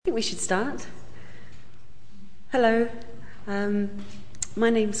think we should start. Hello, my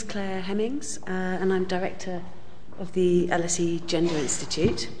name's Claire Hemmings, and I'm Director of the LSE Gender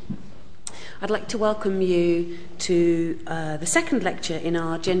Institute. I'd like to welcome you to the second lecture in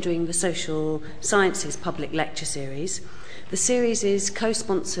our Gendering the Social Sciences public lecture series. The series is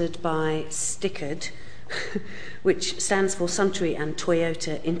co-sponsored by STICKED, which stands for Suntory and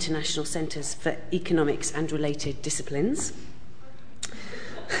Toyota International Centres for Economics and Related Disciplines.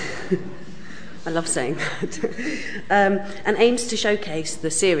 I love saying that. And aims to showcase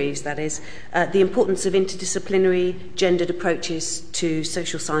the series, that is, the importance of interdisciplinary gendered approaches to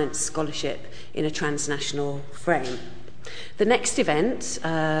social science scholarship in a transnational frame. The next event,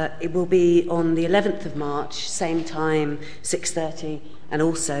 it will be on the 11th of March, same time, 6:30, and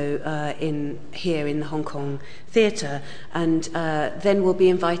also here in the Hong Kong Theatre. And then we'll be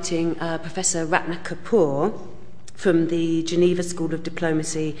inviting Professor Ratna Kapoor from the Geneva School of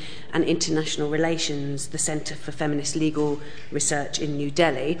Diplomacy and International Relations, the Centre for Feminist Legal Research in New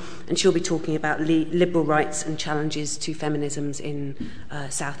Delhi, and she'll be talking about liberal rights and challenges to feminisms in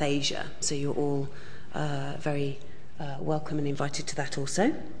South Asia. So you're all very welcome and invited to that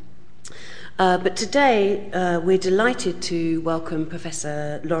also. But today we're delighted to welcome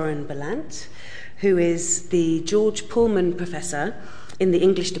Professor Lauren Berlant, who is the George Pullman Professor in the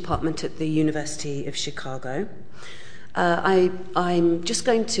English Department at the University of Chicago. I'm just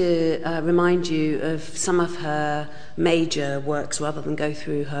going to remind you of some of her major works rather than go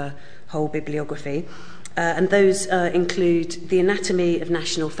through her whole bibliography. And those include The Anatomy of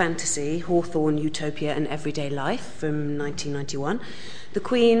National Fantasy, Hawthorne, Utopia and Everyday Life from 1991, The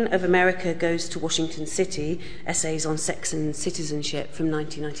Queen of America Goes to Washington City, Essays on Sex and Citizenship from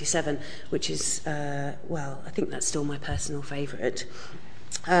 1997, which is, I think that's still my personal favourite.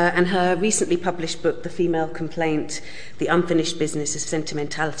 And her recently published book, The Female Complaint, The Unfinished Business of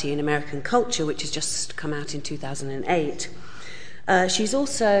Sentimentality in American Culture, which has just come out in 2008. She's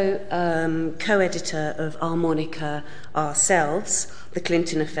also co-editor of Harmonica Ourselves, The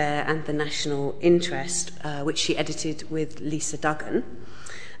Clinton Affair and The National Interest, which she edited with Lisa Duggan,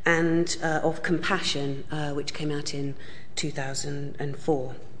 and of Compassion, which came out in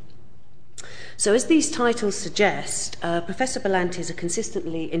 2004. So as these titles suggest, Professor Berlant is a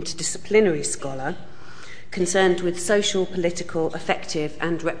consistently interdisciplinary scholar concerned with social, political, affective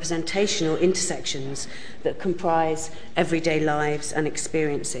and representational intersections that comprise everyday lives and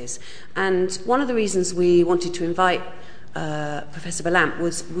experiences. And one of the reasons we wanted to invite Professor Berlant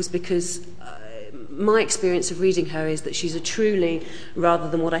was because my experience of reading her is that she's a truly, rather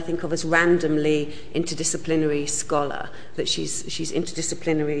than what I think of as randomly interdisciplinary scholar, that she's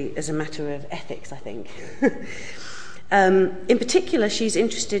interdisciplinary as a matter of ethics, I think. In particular, she's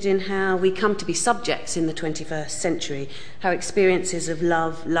interested in how we come to be subjects in the 21st century, how experiences of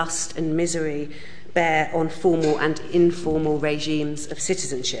love, lust and misery bear on formal and informal regimes of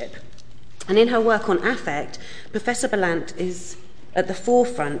citizenship. And in her work on affect, Professor Berlant is at the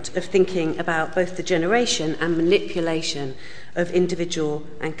forefront of thinking about both the generation and manipulation of individual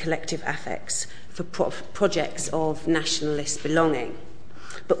and collective affects for projects of nationalist belonging,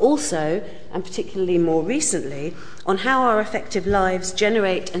 but also, and particularly more recently, on how our affective lives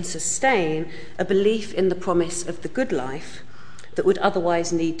generate and sustain a belief in the promise of the good life that would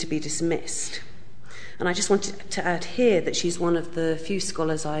otherwise need to be dismissed. And I just wanted to add here that she's one of the few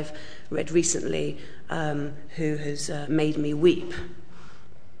scholars I've read recently who has made me weep.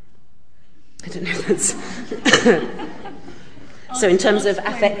 I don't know if that's... So in terms of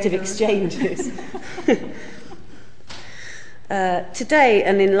affective exchanges. Today,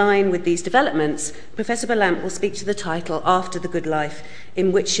 and in line with these developments, Professor Berlant will speak to the title After the Good Life,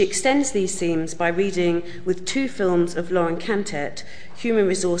 in which she extends these themes by reading with two films of Laurent Cantet, Human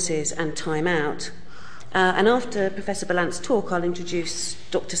Resources and Time Out. And after Professor Berlant's talk, I'll introduce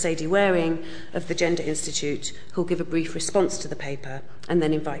Dr. Sadie Wearing of the Gender Institute, who'll give a brief response to the paper and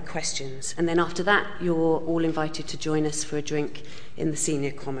then invite questions. And then after that, you're all invited to join us for a drink in the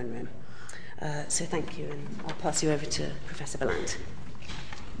senior common room. So thank you, and I'll pass you over to Professor Berlant.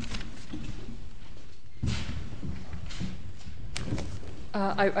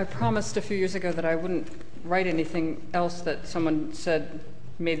 I promised a few years ago that I wouldn't write anything else that someone said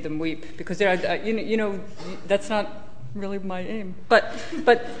made them weep, because that's not really my aim. But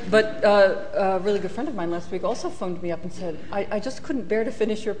a really good friend of mine last week also phoned me up and said, I just couldn't bear to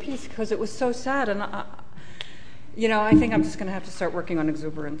finish your piece because it was so sad, and I think I'm just going to have to start working on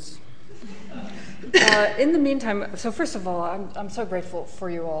exuberance. In the meantime, so first of all, I'm so grateful for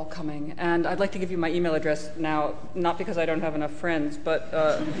you all coming, and I'd like to give you my email address now, not because I don't have enough friends, but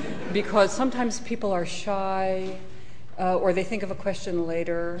because sometimes people are shy or they think of a question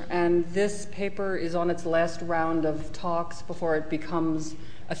later, and this paper is on its last round of talks before it becomes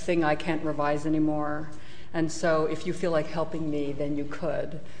a thing I can't revise anymore. And so if you feel like helping me, then you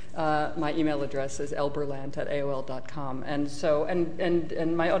could. My email address is lberlant@aol.com. And so,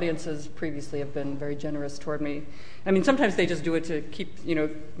 and my audiences previously have been very generous toward me. I mean, sometimes they just do it to keep,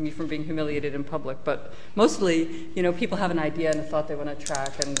 me from being humiliated in public. But mostly, people have an idea and a thought they want to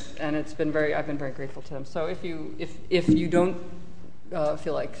track, and I've been very grateful to them. So if you don't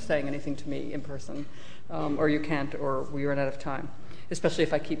feel like saying anything to me in person, or you can't, or we run out of time, especially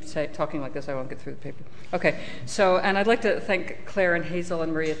if I keep talking like this, I won't get through the paper. Okay, so, and I'd like to thank Claire and Hazel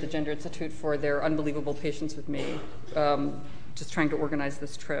and Marie at the Gender Institute for their unbelievable patience with me, just trying to organize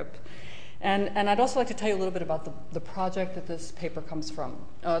this trip. And I'd also like to tell you a little bit about the project that this paper comes from.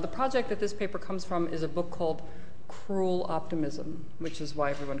 The project that this paper comes from is a book called Cruel Optimism, which is why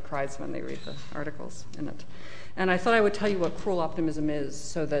everyone cries when they read the articles in it. And I thought I would tell you what cruel optimism is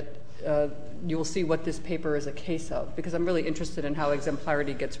so that you will see what this paper is a case of, because I'm really interested in how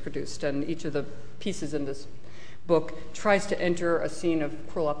exemplarity gets produced, and each of the pieces in this book tries to enter a scene of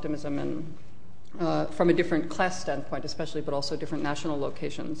cruel optimism and from a different class standpoint especially, but also different national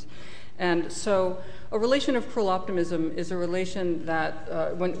locations. And so a relation of cruel optimism is a relation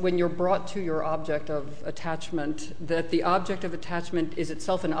that when you're brought to your object of attachment, that the object of attachment is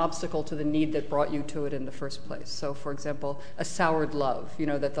itself an obstacle to the need that brought you to it in the first place. So, for example, a soured love,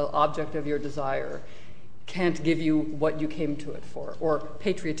 that the object of your desire can't give you what you came to it for, or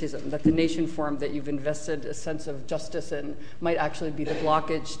patriotism, that the nation form that you've invested a sense of justice in might actually be the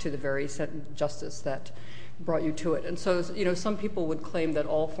blockage to the very justice that brought you to it. And so, some people would claim that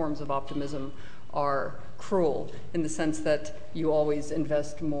all forms of optimism are cruel in the sense that you always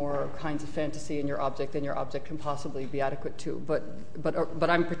invest more kinds of fantasy in your object than your object can possibly be adequate to. But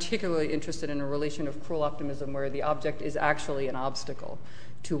I'm particularly interested in a relation of cruel optimism where the object is actually an obstacle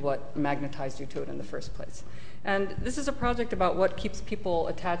to what magnetized you to it in the first place. And this is a project about what keeps people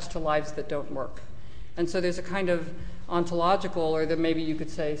attached to lives that don't work. And so there's a kind of ontological, or then maybe you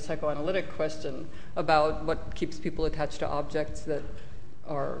could say psychoanalytic question about what keeps people attached to objects that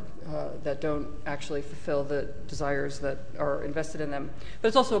don't actually fulfill the desires that are invested in them. But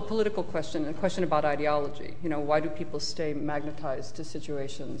it's also a political question, a question about ideology. Why do people stay magnetized to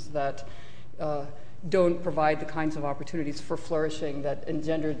situations that don't provide the kinds of opportunities for flourishing that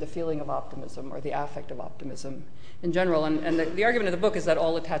engendered the feeling of optimism or the affect of optimism in general? And the argument of the book is that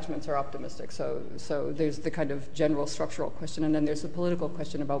all attachments are optimistic. So there's the kind of general structural question, and then there's the political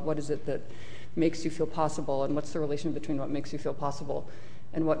question about what is it that makes you feel possible, and what's the relation between what makes you feel possible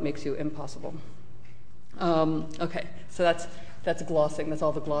and what makes you impossible. Okay, so that's glossing. That's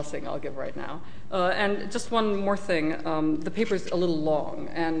all the glossing I'll give right now. And just one more thing. The paper's a little long,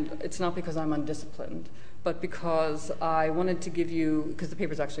 and it's not because I'm undisciplined, but because I wanted to give you, because the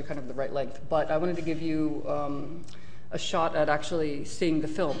paper's actually kind of the right length, but I wanted to give you a shot at actually seeing the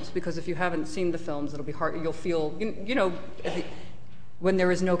films, because if you haven't seen the films, it'll be hard. You'll feel, when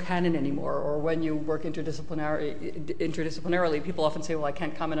there is no canon anymore, or when you work interdisciplinarily, people often say, well, I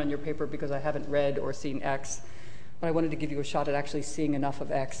can't comment on your paper because I haven't read or seen X. But I wanted to give you a shot at actually seeing enough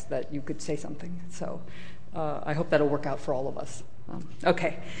of X that you could say something. So I hope that'll work out for all of us.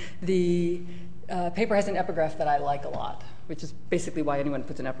 Okay. The paper has an epigraph that I like a lot, which is basically why anyone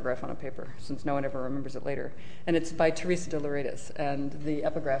puts an epigraph on a paper, since no one ever remembers it later. And it's by Teresa de Lauretis, and the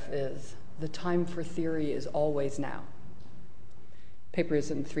epigraph is, "The time for theory is always now." Paper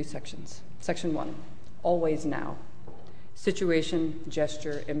is in 3 sections. Section 1, always now. Situation,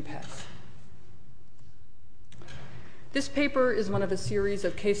 gesture, impasse. This paper is one of a series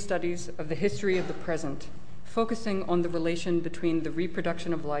of case studies of the history of the present, focusing on the relation between the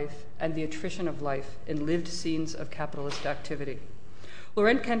reproduction of life and the attrition of life in lived scenes of capitalist activity.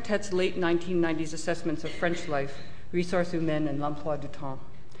 Laurent Cantet's late 1990s assessments of French life, Ressources humaines and l'emploi du temps,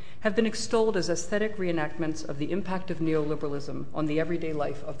 have been extolled as aesthetic reenactments of the impact of neoliberalism on the everyday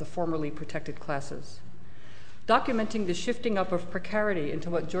life of the formerly protected classes. Documenting the shifting up of precarity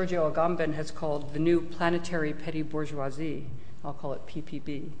into what Giorgio Agamben has called the new planetary petty bourgeoisie, I'll call it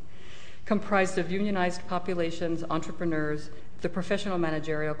PPB, comprised of unionized populations, entrepreneurs, the professional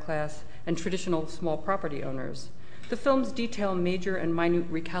managerial class, and traditional small property owners. The films detail major and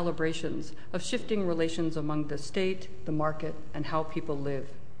minute recalibrations of shifting relations among the state, the market, and how people live.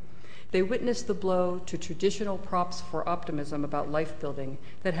 They witness the blow to traditional props for optimism about life building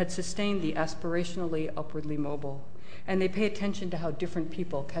that had sustained the aspirationally upwardly mobile, and they pay attention to how different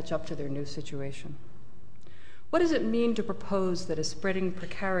people catch up to their new situation. What does it mean to propose that a spreading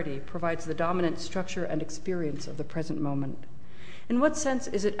precarity provides the dominant structure and experience of the present moment? In what sense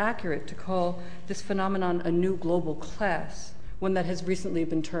is it accurate to call this phenomenon a new global class, one that has recently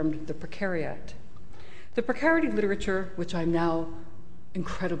been termed the precariat? The precarity literature, which I'm now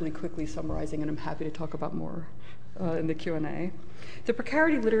incredibly quickly summarizing, and I'm happy to talk about more in the Q&A, the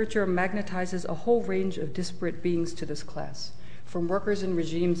precarity literature magnetizes a whole range of disparate beings to this class, from workers in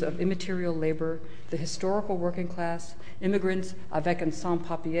regimes of immaterial labor, the historical working class, immigrants avec un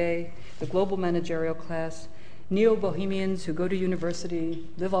sans-papier, the global managerial class, neo-bohemians who go to university,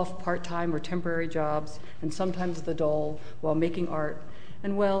 live off part-time or temporary jobs, and sometimes the dole while making art,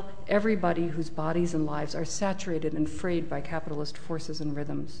 and, well, everybody whose bodies and lives are saturated and frayed by capitalist forces and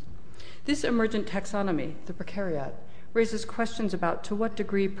rhythms. This emergent taxonomy, the precariat, raises questions about to what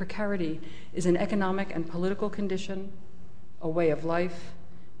degree precarity is an economic and political condition, a way of life,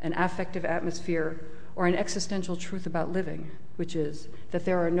 an affective atmosphere, or an existential truth about living, which is that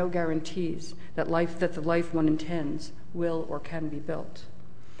there are no guarantees that the life one intends will or can be built.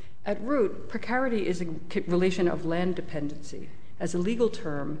 At root, precarity is a relation of land dependency. As a legal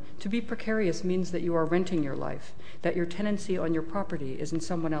term, to be precarious means that you are renting your life, that your tenancy on your property is in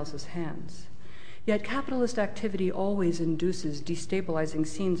someone else's hands. Yet capitalist activity always induces destabilizing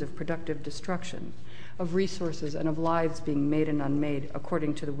scenes of productive destruction, of resources and of lives being made and unmade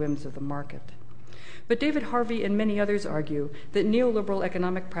according to the whims of the market. But David Harvey and many others argue that neoliberal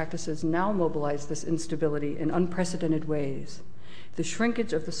economic practices now mobilize this instability in unprecedented ways. The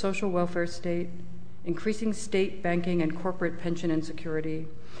shrinkage of the social welfare state, increasing state banking and corporate pension insecurity,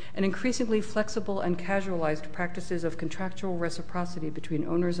 and increasingly flexible and casualized practices of contractual reciprocity between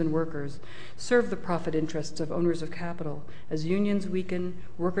owners and workers serve the profit interests of owners of capital as unions weaken,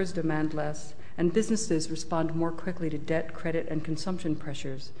 workers demand less, and businesses respond more quickly to debt, credit, and consumption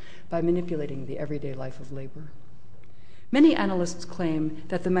pressures by manipulating the everyday life of labor. Many analysts claim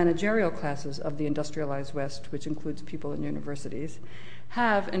that the managerial classes of the industrialized West, which includes people in universities,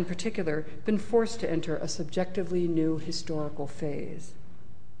 have, in particular, been forced to enter a subjectively new historical phase.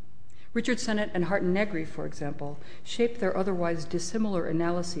 Richard Sennett and Harton Negri, for example, shaped their otherwise dissimilar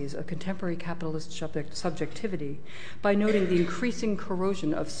analyses of contemporary capitalist subjectivity by noting the increasing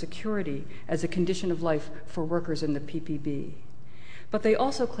corrosion of security as a condition of life for workers in the PPB. But they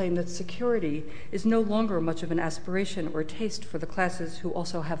also claim that security is no longer much of an aspiration or taste for the classes who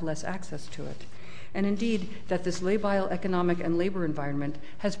also have less access to it, and indeed that this labile economic and labor environment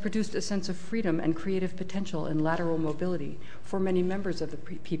has produced a sense of freedom and creative potential in lateral mobility for many members of the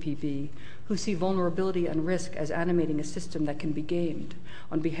PPB who see vulnerability and risk as animating a system that can be gamed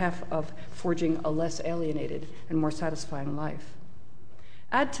on behalf of forging a less alienated and more satisfying life.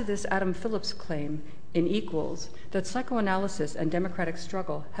 Add to this Adam Phillips' claim in Equals that psychoanalysis and democratic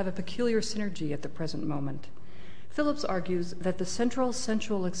struggle have a peculiar synergy at the present moment. Phillips argues that the central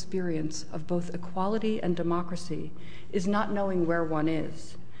sensual experience of both equality and democracy is not knowing where one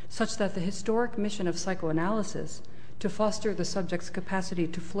is, such that the historic mission of psychoanalysis, to foster the subject's capacity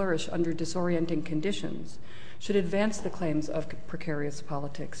to flourish under disorienting conditions, should advance the claims of precarious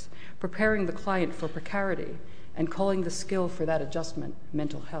politics, preparing the client for precarity and calling the skill for that adjustment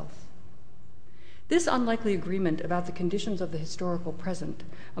mental health. This unlikely agreement about the conditions of the historical present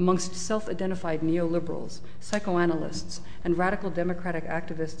amongst self-identified neoliberals, psychoanalysts, and radical democratic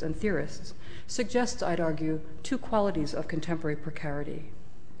activists and theorists suggests, I'd argue, two qualities of contemporary precarity.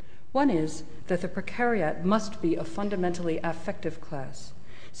 One is that the precariat must be a fundamentally affective class,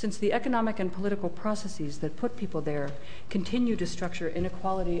 since the economic and political processes that put people there continue to structure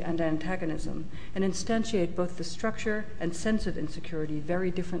inequality and antagonism and instantiate both the structure and sense of insecurity very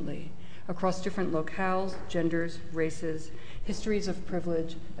differently across different locales, genders, races, histories of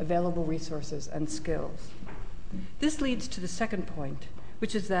privilege, available resources, and skills. This leads to the second point,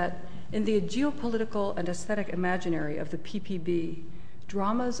 which is that in the geopolitical and aesthetic imaginary of the PPB,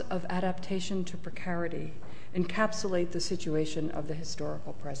 dramas of adaptation to precarity encapsulate the situation of the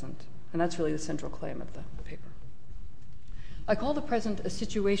historical present. And that's really the central claim of the paper. I call the present a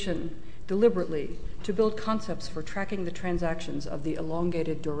situation deliberately to build concepts for tracking the transactions of the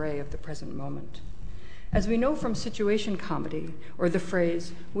elongated durée of the present moment. As we know from situation comedy, or the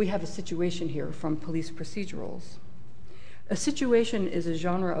phrase, "we have a situation here" from police procedurals, a situation is a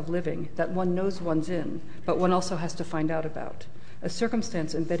genre of living that one knows one's in, but one also has to find out about, a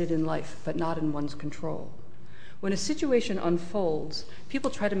circumstance embedded in life, but not in one's control. When a situation unfolds, people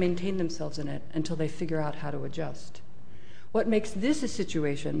try to maintain themselves in it until they figure out how to adjust. What makes this a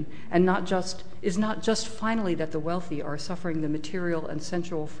situation is not just finally that the wealthy are suffering the material and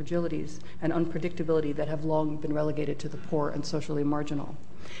sensual fragilities and unpredictability that have long been relegated to the poor and socially marginal.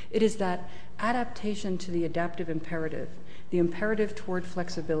 It is that adaptation to the adaptive imperative, the imperative toward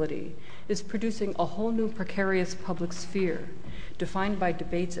flexibility, is producing a whole new precarious public sphere, defined by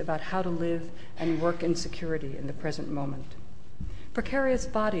debates about how to live and work in security in the present moment. Precarious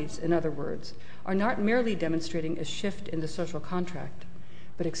bodies, in other words, are not merely demonstrating a shift in the social contract,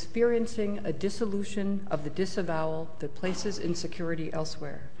 but experiencing a dissolution of the disavowal that places insecurity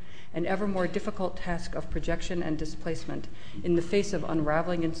elsewhere, an ever more difficult task of projection and displacement in the face of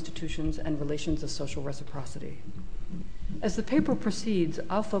unraveling institutions and relations of social reciprocity. As the paper proceeds,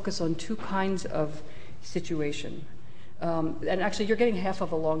 I'll focus on two kinds of situation. And actually, you're getting half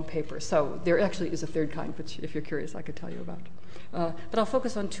of a long paper, so there actually is a third kind, which if you're curious, I could tell you about. But I'll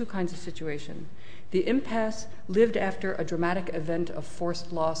focus on two kinds of situation. The impasse lived after a dramatic event of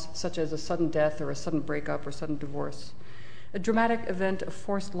forced loss, such as a sudden death or a sudden breakup or sudden divorce. A dramatic event of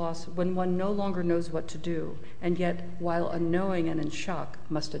forced loss when one no longer knows what to do, and yet, while unknowing and in shock,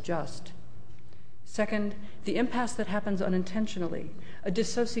 must adjust. Second, the impasse that happens unintentionally, a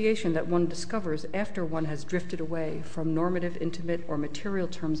dissociation that one discovers after one has drifted away from normative, intimate, or material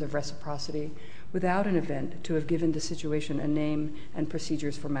terms of reciprocity without an event to have given the situation a name and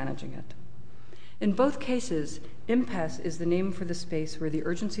procedures for managing it. In both cases, impasse is the name for the space where the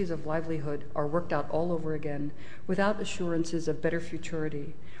urgencies of livelihood are worked out all over again without assurances of better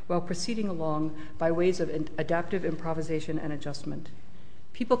futurity, while proceeding along by ways of adaptive improvisation and adjustment.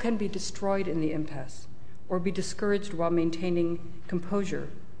 People can be destroyed in the impasse, or be discouraged while maintaining composure,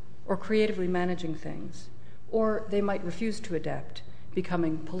 or creatively managing things, or they might refuse to adapt,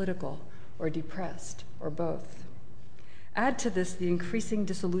 becoming political or depressed, or both. Add to this the increasing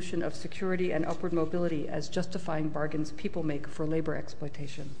dissolution of security and upward mobility as justifying bargains people make for labor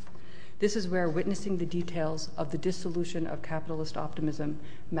exploitation. This is where witnessing the details of the dissolution of capitalist optimism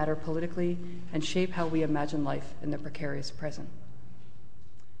matter politically and shape how we imagine life in the precarious present.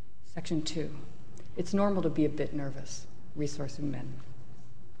 Section 2. It's normal to be a bit nervous. Resourcing men.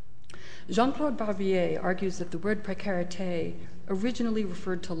 Jean-Claude Barbier argues that the word précarité originally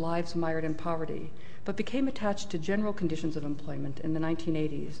referred to lives mired in poverty, but became attached to general conditions of employment in the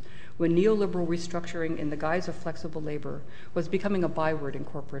 1980s, when neoliberal restructuring in the guise of flexible labor was becoming a byword in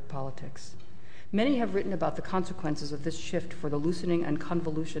corporate politics. Many have written about the consequences of this shift for the loosening and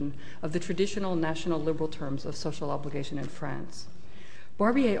convolution of the traditional national liberal terms of social obligation in France.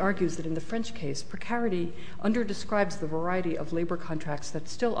 Barbier argues that in the French case, precarity underdescribes the variety of labor contracts that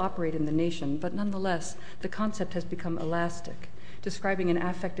still operate in the nation, but nonetheless, the concept has become elastic, describing an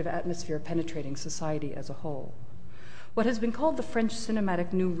affective atmosphere penetrating society as a whole. What has been called the French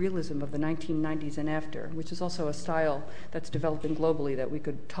cinematic new realism of the 1990s and after, which is also a style that's developing globally that we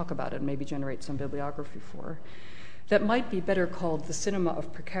could talk about and maybe generate some bibliography for, that might be better called the cinema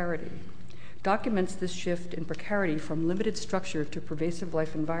of precarity, documents this shift in precarity from limited structure to pervasive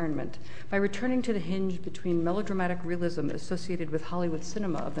life environment by returning to the hinge between melodramatic realism associated with Hollywood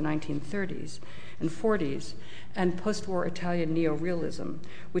cinema of the 1930s and 40s and post-war Italian neorealism,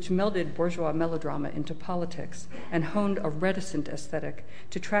 which melded bourgeois melodrama into politics and honed a reticent aesthetic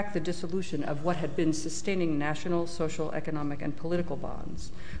to track the dissolution of what had been sustaining national, social, economic, and political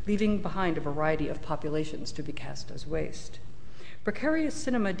bonds, leaving behind a variety of populations to be cast as waste. Precarious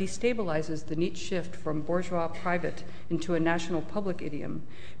cinema destabilizes the neat shift from bourgeois private into a national public idiom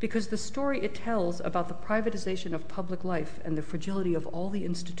because the story it tells about the privatization of public life and the fragility of all the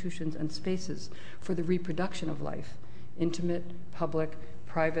institutions and spaces for the reproduction of life, intimate, public,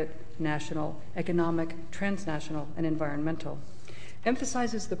 private, national, economic, transnational, and environmental,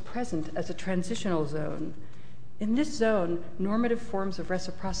 emphasizes the present as a transitional zone. In this zone, normative forms of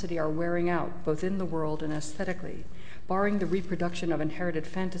reciprocity are wearing out, both in the world and aesthetically, barring the reproduction of inherited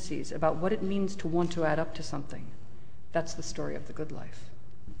fantasies about what it means to want to add up to something. That's the story of the good life.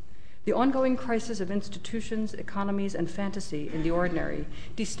 The ongoing crisis of institutions, economies, and fantasy in the ordinary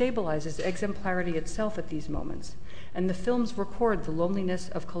destabilizes exemplarity itself at these moments, and the films record the loneliness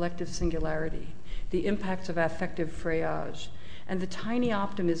of collective singularity, the impacts of affective frayage, and the tiny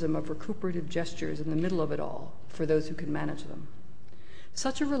optimism of recuperative gestures in the middle of it all for those who can manage them.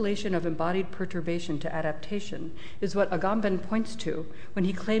 Such a relation of embodied perturbation to adaptation is what Agamben points to when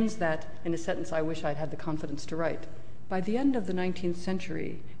he claims that, in a sentence I wish I'd had the confidence to write, by the end of the 19th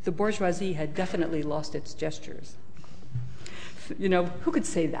century, the bourgeoisie had definitely lost its gestures. You know, who could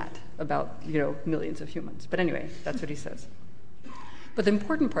say that about, millions of humans? But anyway, that's what he says. But the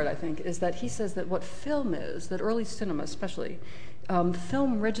important part, I think, is that he says that what film is, that early cinema especially,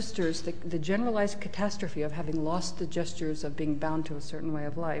 film registers the generalized catastrophe of having lost the gestures of being bound to a certain way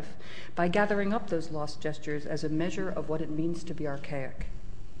of life by gathering up those lost gestures as a measure of what it means to be archaic.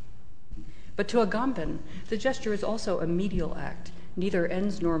 But to Agamben, the gesture is also a medial act, neither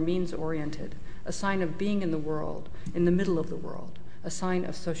ends nor means oriented, a sign of being in the world, in the middle of the world, a sign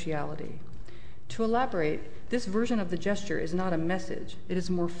of sociality. To elaborate, this version of the gesture is not a message. It is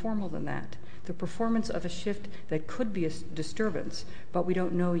more formal than that, the performance of a shift that could be a disturbance, but we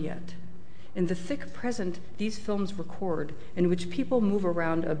don't know yet. In the thick present these films record, in which people move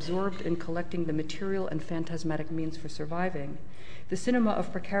around absorbed in collecting the material and phantasmatic means for surviving, the cinema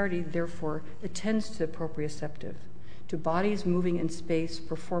of precarity, therefore, attends to the proprioceptive, to bodies moving in space,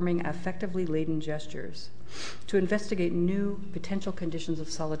 performing affectively laden gestures, to investigate new potential conditions of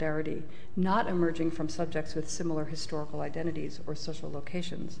solidarity, not emerging from subjects with similar historical identities or social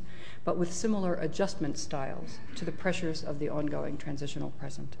locations, but with similar adjustment styles to the pressures of the ongoing transitional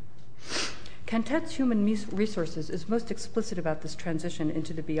present. Cantet's Human Resources is most explicit about this transition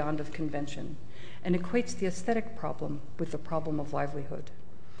into the beyond of convention and equates the aesthetic problem with the problem of livelihood.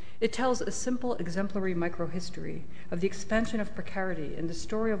 It tells a simple exemplary microhistory of the expansion of precarity and the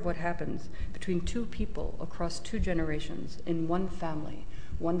story of what happens between two people across two generations in one family,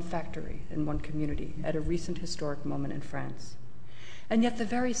 one factory, and one community at a recent historic moment in France. And yet the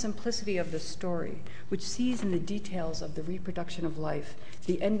very simplicity of the story, which sees in the details of the reproduction of life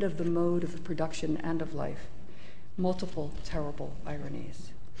the end of the mode of production and of life, multiple terrible ironies.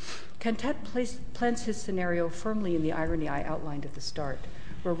 Cantet plants his scenario firmly in the irony I outlined at the start,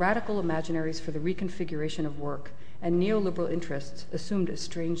 where radical imaginaries for the reconfiguration of work and neoliberal interests assumed a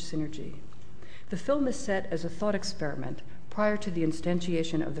strange synergy. The film is set as a thought experiment prior to the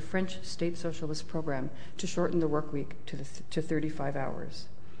instantiation of the French state socialist program to shorten the work week to 35 hours.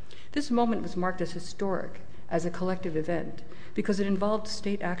 This moment was marked as historic, as a collective event, because it involved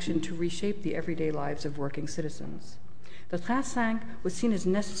state action to reshape the everyday lives of working citizens. The Train 5 was seen as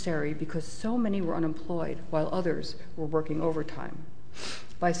necessary because so many were unemployed while others were working overtime.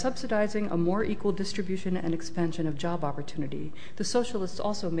 By subsidizing a more equal distribution and expansion of job opportunity, the socialists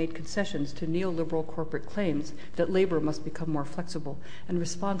also made concessions to neoliberal corporate claims that labor must become more flexible and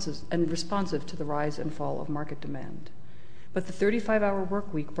responsive to the rise and fall of market demand. But the 35-hour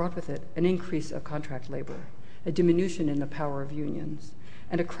work week brought with it an increase of contract labor, a diminution in the power of unions,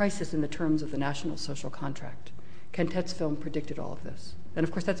 and a crisis in the terms of the national social contract. Cantet's film predicted all of this. And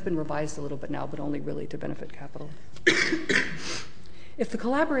of course, that's been revised a little bit now, but only really to benefit capital. If the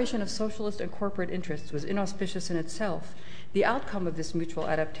collaboration of socialist and corporate interests was inauspicious in itself, the outcome of this mutual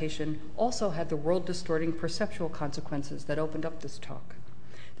adaptation also had the world-distorting perceptual consequences that opened up this talk.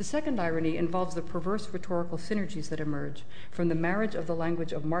 The second irony involves the perverse rhetorical synergies that emerge from the marriage of the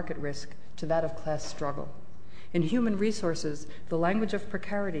language of market risk to that of class struggle. In Human Resources, the language of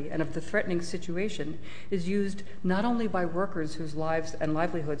precarity and of the threatening situation is used not only by workers whose lives and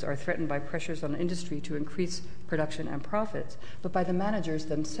livelihoods are threatened by pressures on industry to increase production and profits, but by the managers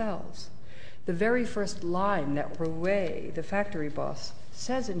themselves. The very first line that Rouet, the factory boss,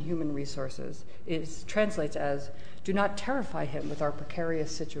 says in Human Resources translates as, "Do not terrify him with our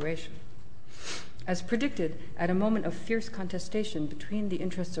precarious situation." As predicted, at a moment of fierce contestation between the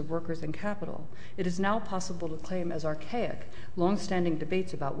interests of workers and capital, it is now possible to claim as archaic long-standing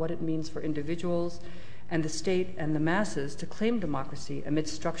debates about what it means for individuals and the state and the masses to claim democracy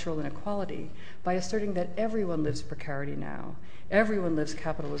amidst structural inequality by asserting that everyone lives precarity now, everyone lives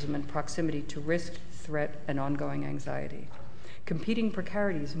capitalism in proximity to risk, threat, and ongoing anxiety. Competing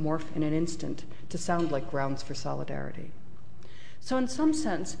precarities morph in an instant to sound like grounds for solidarity. So in some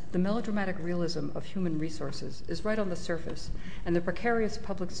sense, the melodramatic realism of Human Resources is right on the surface, and the precarious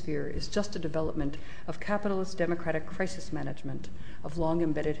public sphere is just a development of capitalist democratic crisis management of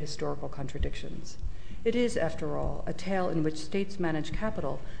long-embedded historical contradictions. It is, after all, a tale in which states manage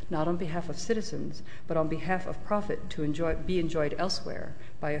capital not on behalf of citizens, but on behalf of profit to be enjoyed elsewhere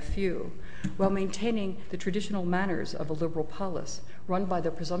by a few, while maintaining the traditional manners of a liberal polis run by the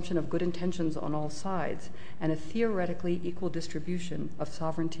presumption of good intentions on all sides and a theoretically equal distribution of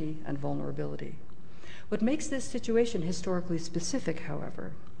sovereignty and vulnerability. What makes this situation historically specific,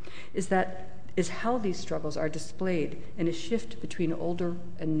 however, is how these struggles are displayed in a shift between older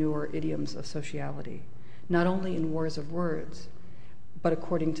and newer idioms of sociality, not only in wars of words, but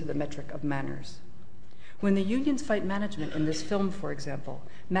according to the metric of manners. When the unions fight management in this film, for example,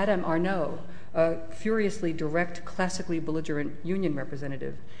 Madame Arnaud, a furiously direct, classically belligerent union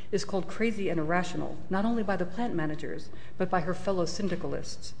representative, is called crazy and irrational, not only by the plant managers, but by her fellow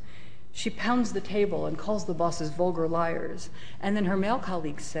syndicalists. She pounds the table and calls the bosses vulgar liars, and then her male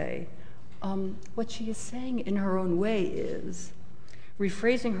colleagues say, what she is saying in her own way is,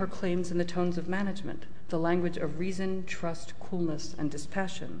 rephrasing her claims in the tones of management, the language of reason, trust, coolness, and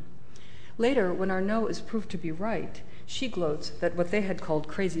dispassion. Later, when Arnaud is proved to be right, she gloats that what they had called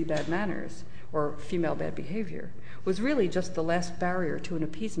crazy bad manners, or female bad behavior, was really just the last barrier to an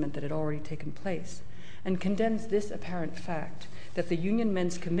appeasement that had already taken place, and condemns this apparent fact that the union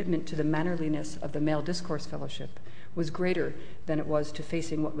men's commitment to the mannerliness of the male discourse fellowship was greater than it was to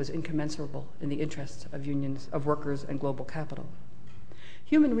facing what was incommensurable in the interests of unions, of workers, and global capital.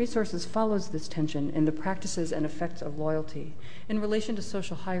 Human resources follows this tension in the practices and effects of loyalty in relation to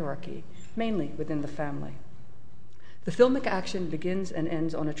social hierarchy, mainly within the family. The filmic action begins and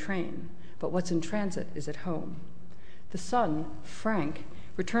ends on a train, but what's in transit is at home. The son, Frank,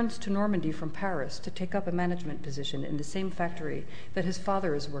 returns to Normandy from Paris to take up a management position in the same factory that his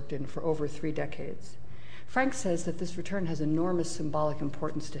father has worked in for over 3 decades. Frank says that this return has enormous symbolic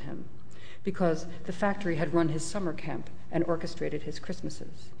importance to him because the factory had run his summer camp and orchestrated his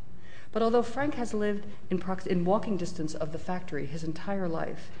Christmases. But although Frank has lived in walking distance of the factory his entire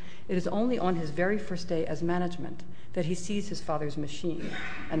life, it is only on his very first day as management that he sees his father's machine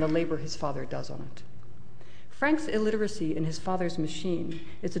and the labor his father does on it. Frank's illiteracy in his father's machine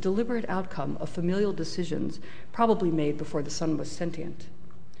is a deliberate outcome of familial decisions probably made before the son was sentient.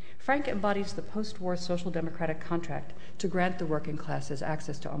 Frank embodies the post-war social democratic contract to grant the working classes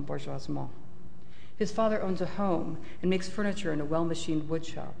access to embourgeoisement. His father owns a home and makes furniture in a well-machined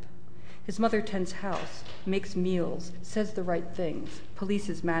woodshop. His mother tends house, makes meals, says the right things,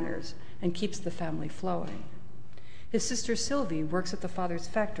 polices manners, and keeps the family flowing. His sister Sylvie works at the father's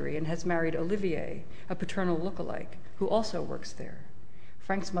factory and has married Olivier, a paternal look-alike, who also works there.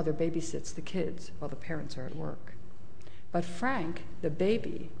 Frank's mother babysits the kids while the parents are at work. But Frank, the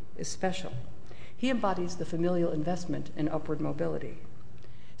baby, is special. He embodies the familial investment in upward mobility.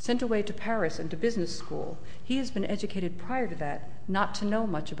 Sent away to Paris and to business school, he has been educated prior to that not to know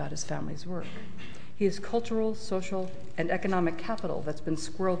much about his family's work. He is cultural, social, and economic capital that's been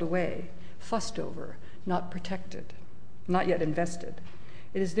squirreled away, fussed over, not protected, not yet invested.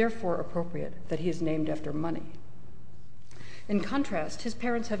 It is therefore appropriate that he is named after money. In contrast, his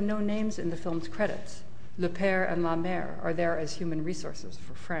parents have no names in the film's credits. Le père and la mère are there as human resources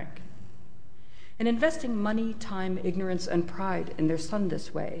for Frank. In investing money, time, ignorance, and pride in their son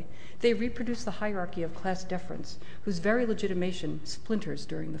this way, they reproduce the hierarchy of class deference, whose very legitimation splinters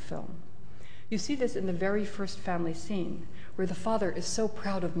during the film. You see this in the very first family scene, where the father is so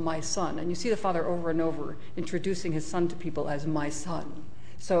proud of my son, and you see the father over and over introducing his son to people as my son.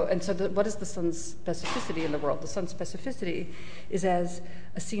 What is the son's specificity in the world? The son's specificity is as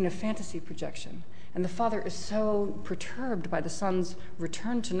a scene of fantasy projection. And the father is so perturbed by the son's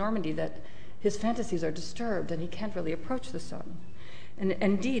return to Normandy that his fantasies are disturbed and he can't really approach the son. And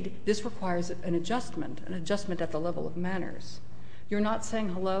indeed, this requires an adjustment at the level of manners. "You're not saying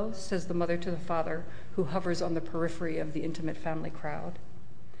hello," says the mother to the father, who hovers on the periphery of the intimate family crowd.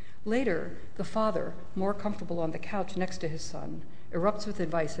 Later, the father, more comfortable on the couch next to his son, erupts with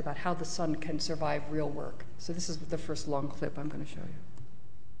advice about how the son can survive real work. So this is the first long clip I'm going to show you.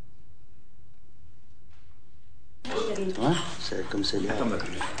 Ouais, c'est comme c'est bien.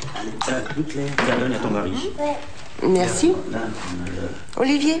 Plus clair. Tiens, donne à ton mari. Merci.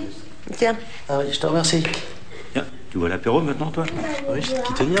 Olivier, tiens. Ah oui, je te remercie. Tiens, tu vois l'apéro maintenant, toi? Oui, je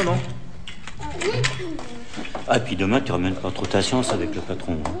qui tenir, non? Ah, puis demain, tu ramènes pas trop ta science avec le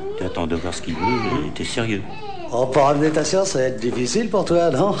patron. Tu attends de voir ce qu'il veut et t'es sérieux. Oh, pour ramener ta science, ça va être difficile pour toi,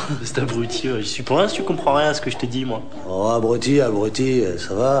 non? C'est abruti, je suis pour rien si tu comprends rien à ce que je te dis, moi. Oh, abruti,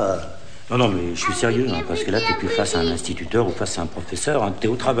 ça va. Non, mais je suis sérieux, hein, parce que là, t'es plus face à un instituteur ou face à un professeur. Hein, t'es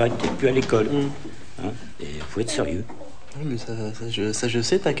au travail, t'es plus à l'école. Hein, et faut être sérieux. Oui, mais ça je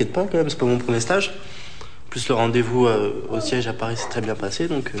sais, t'inquiète pas, quand même, c'est pas mon premier stage. En plus, le rendez-vous au siège à Paris s'est très bien passé,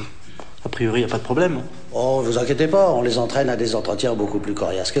 donc a priori, y a pas de problème. Oh, vous inquiétez pas, on les entraîne à des entretiens beaucoup plus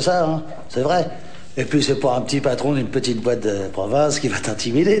coriaces que ça, hein. C'est vrai. Et puis, c'est pas un petit patron d'une petite boîte de province qui va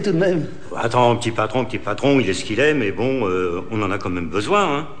t'intimider, tout de même. Attends, petit patron, il est ce qu'il est, mais bon, on en a quand même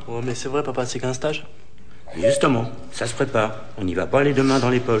besoin, hein. Ouais, mais c'est vrai, papa, c'est qu'un stage. Et justement, ça se prépare. On n'y va pas les deux mains dans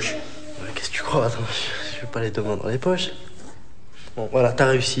les poches. Ouais, qu'est-ce que tu crois? Attends, je vais pas les deux mains dans les poches. Bon, voilà, t'as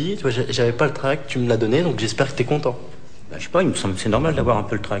réussi. Tu vois, j'avais pas le trac, tu me l'as donné, donc j'espère que t'es content. Bah, je sais pas, il me semble que c'est normal d'avoir un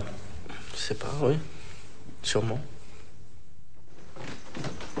peu le trac. Je sais pas, oui. Sûrement.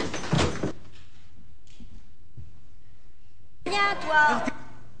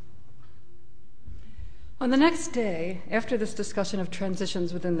 On the next day, after this discussion of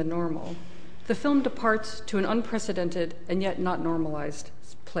transitions within the normal, the film departs to an unprecedented and yet not normalized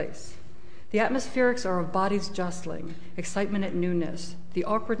place. The atmospherics are of bodies jostling, excitement at newness, the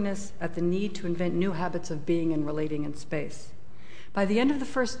awkwardness at the need to invent new habits of being and relating in space. By the end of the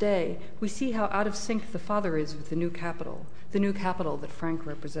first day, we see how out of sync the father is with the new capital that Frank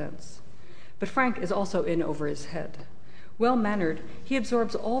represents. But Frank is also in over his head. Well-mannered, he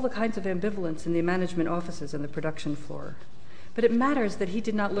absorbs all the kinds of ambivalence in the management offices and the production floor. But it matters that he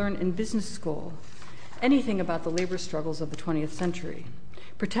did not learn in business school anything about the labor struggles of the 20th century.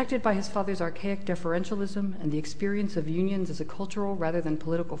 Protected by his father's archaic deferentialism and the experience of unions as a cultural rather than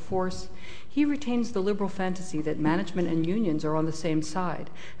political force, he retains the liberal fantasy that management and unions are on the same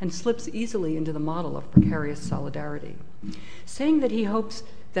side and slips easily into the model of precarious solidarity. Saying that he hopes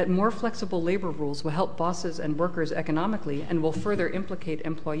that more flexible labor rules will help bosses and workers economically and will further implicate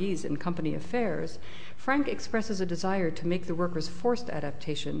employees in company affairs, Frank expresses a desire to make the workers' forced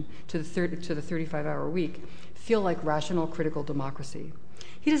adaptation to the 35-hour week feel like rational critical democracy.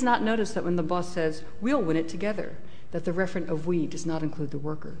 He does not notice that when the boss says, "We'll win it together," that the referent of "we" does not include the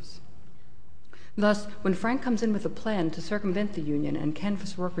workers. Thus, when Frank comes in with a plan to circumvent the union and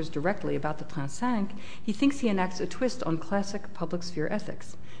canvass workers directly about the train 5, he thinks he enacts a twist on classic public sphere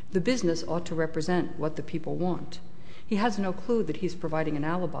ethics. The business ought to represent what the people want. He has no clue that he's providing an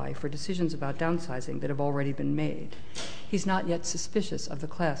alibi for decisions about downsizing that have already been made. He's not yet suspicious of the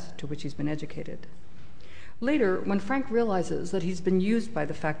class to which he's been educated. Later, when Frank realizes that he's been used by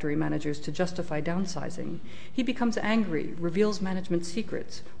the factory managers to justify downsizing, he becomes angry, reveals management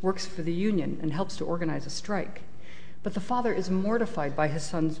secrets, works for the union, and helps to organize a strike. But the father is mortified by his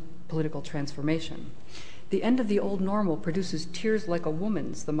son's political transformation. The end of the old normal produces tears like a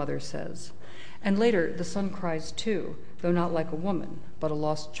woman's, the mother says. And later, the son cries too, though not like a woman, but a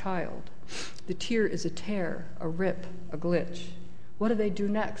lost child. The tear is a tear, a rip, a glitch. What do they do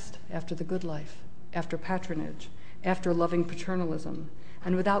next after the good life? After patronage, after loving paternalism,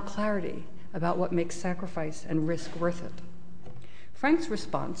 and without clarity about what makes sacrifice and risk worth it. Frank's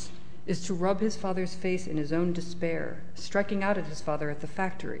response is to rub his father's face in his own despair, striking out at his father at the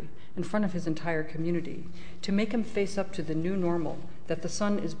factory, in front of his entire community, to make him face up to the new normal that the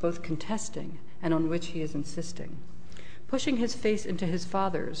son is both contesting and on which he is insisting. Pushing his face into his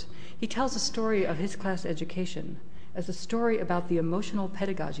father's, he tells a story of his class education as a story about the emotional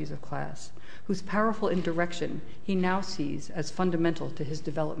pedagogies of class, whose powerful indirection he now sees as fundamental to his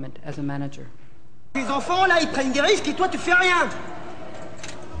development as a manager. Les enfants, là, ils prennent des risques et toi, tu fais rien.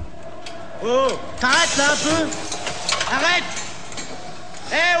 Oh, t'arrêtes là un peu. Arrête.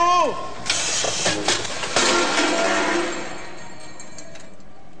 Eh oh.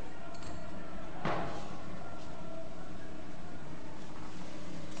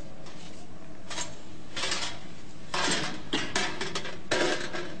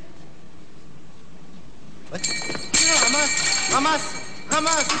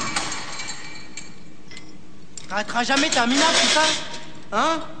 Ramasse. T'arrêteras jamais, t'es un minable, c'est ça?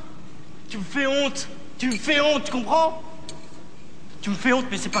 Hein? Tu me fais honte, tu comprends? Tu me fais honte,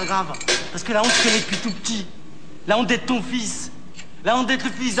 mais c'est pas grave. Parce que la honte, je connais depuis tout petit. La honte d'être ton fils. La honte d'être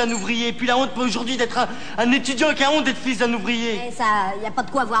le fils d'un ouvrier. Puis la honte aujourd'hui d'être un étudiant qui a honte d'être fils d'un ouvrier. Mais ça, y a pas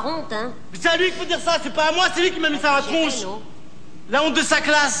de quoi avoir honte, hein? C'est à lui qu'il faut dire ça, c'est pas à moi, c'est lui qui m'a mis ça à la tronche. La honte de sa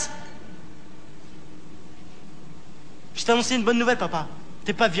classe. Je t'ai annoncé une bonne nouvelle, papa.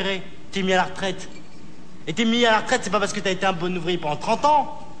 T'es pas viré, t'es mis à la retraite. Et t'es mis à la retraite, c'est pas parce que t'as été un bon ouvrier pendant 30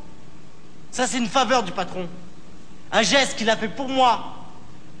 ans. Ça, c'est une faveur du patron. Un geste qu'il a fait pour moi.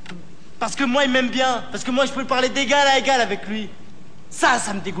 Parce que moi, il m'aime bien. Parce que moi, je peux parler d'égal à égal avec lui. Ça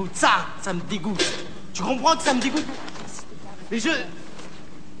me dégoûte. Ça me dégoûte. Tu comprends que ça me dégoûte? Mais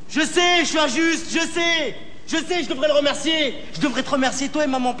je sais, je suis injuste, je sais, je devrais le remercier. Je devrais te remercier, toi et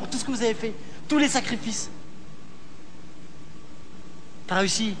maman, pour tout ce que vous avez fait. Tous les sacrifices. T'as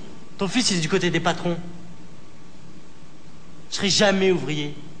réussi. Ton fils, il est du côté des patrons. Je serai jamais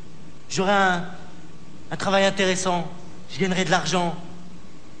ouvrier. J'aurai un travail intéressant. Je gagnerai de l'argent.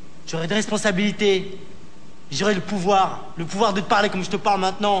 J'aurai des responsabilités. J'aurai le pouvoir de te parler comme je te parle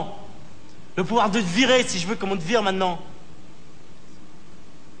maintenant. Le pouvoir de te virer si je veux comme on te vire maintenant.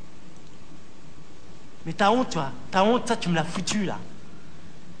 Mais t'as honte, toi. T'as honte, ça, tu me l'as foutu, là.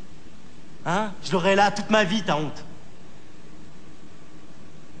 Hein? Je l'aurai là toute ma vie, ta honte.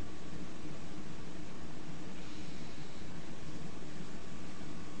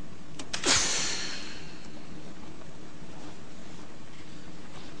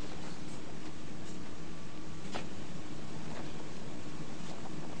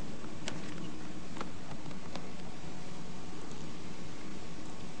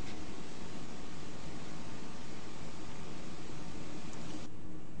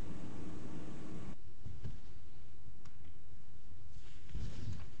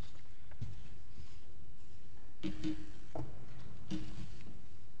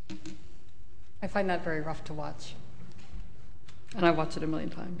 I find that very rough to watch, and I've watched it a million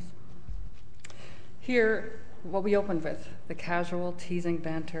times. Here, what we opened with, the casual, teasing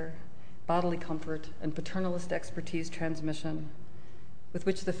banter, bodily comfort, and paternalist expertise transmission with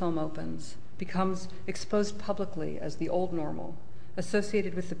which the film opens, becomes exposed publicly as the old normal,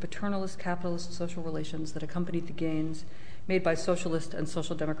 associated with the paternalist capitalist social relations that accompanied the gains made by socialist and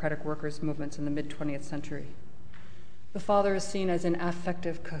social democratic workers' movements in the mid-20th century. The father is seen as in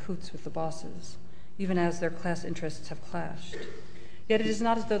affective cahoots with the bosses, even as their class interests have clashed. Yet it is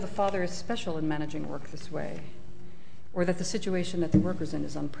not as though the father is special in managing work this way, or that the situation that the worker's in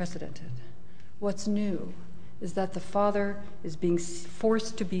is unprecedented. What's new is that the father is being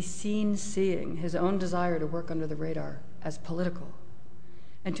forced to be seen seeing his own desire to work under the radar as political,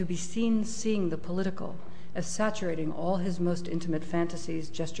 and to be seen seeing the political as saturating all his most intimate fantasies,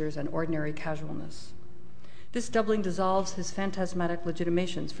 gestures, and ordinary casualness. This doubling dissolves his phantasmatic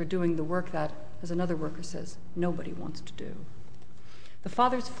legitimations for doing the work that, as another worker says, nobody wants to do. The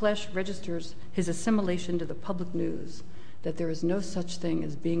father's flesh registers his assimilation to the public news that there is no such thing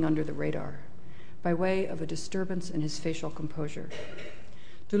as being under the radar, by way of a disturbance in his facial composure.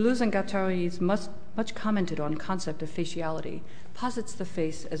 Deleuze and Guattari's much commented on concept of faciality posits the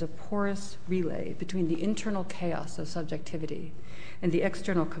face as a porous relay between the internal chaos of subjectivity and the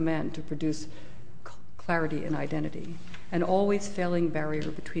external command to produce clarity and identity, an always failing barrier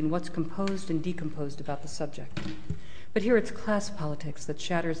between what's composed and decomposed about the subject. But here it's class politics that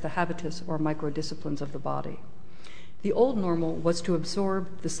shatters the habitus or microdisciplines of the body. The old normal was to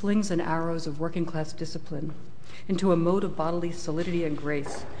absorb the slings and arrows of working class discipline into a mode of bodily solidity and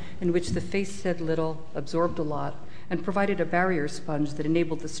grace in which the face said little, absorbed a lot, and provided a barrier sponge that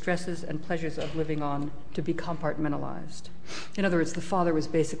enabled the stresses and pleasures of living on to be compartmentalized. In other words, the father was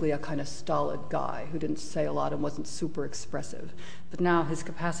basically a kind of stolid guy who didn't say a lot and wasn't super expressive. But now his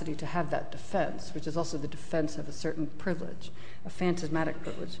capacity to have that defense, which is also the defense of a certain privilege, a phantasmatic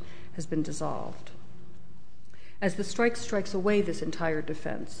privilege, has been dissolved. As the strike strikes away this entire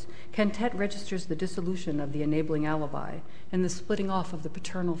defense, Cantet registers the dissolution of the enabling alibi and the splitting off of the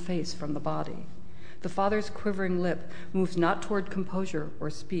paternal face from the body. The father's quivering lip moves not toward composure or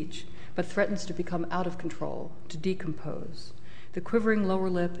speech, but threatens to become out of control, to decompose. The quivering lower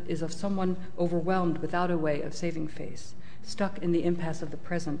lip is of someone overwhelmed without a way of saving face, stuck in the impasse of the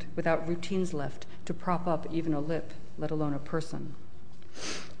present without routines left to prop up even a lip, let alone a person.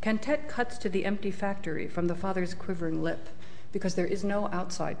 Cantet cuts to the empty factory from the father's quivering lip because there is no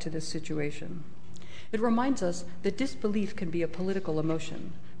outside to this situation. It reminds us that disbelief can be a political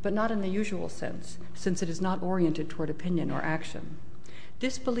emotion, but not in the usual sense, since it is not oriented toward opinion or action.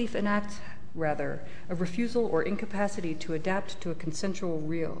 Disbelief enacts, rather, a refusal or incapacity to adapt to a consensual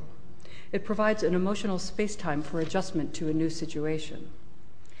real. It provides an emotional space-time for adjustment to a new situation.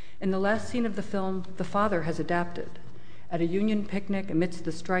 In the last scene of the film, the father has adapted. At a union picnic amidst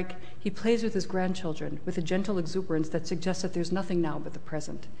the strike, he plays with his grandchildren with a gentle exuberance that suggests that there's nothing now but the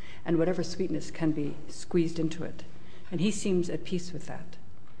present, and whatever sweetness can be squeezed into it. And he seems at peace with that.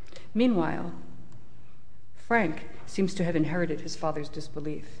 Meanwhile, Frank seems to have inherited his father's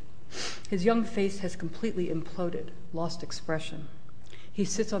disbelief. His young face has completely imploded, lost expression. He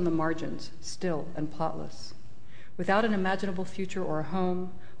sits on the margins, still and plotless. Without an imaginable future or a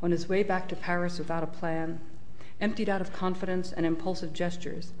home, on his way back to Paris without a plan, emptied out of confidence and impulsive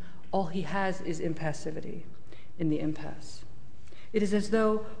gestures, all he has is impassivity in the impasse. It is as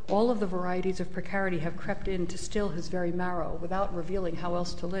though all of the varieties of precarity have crept in to still his very marrow without revealing how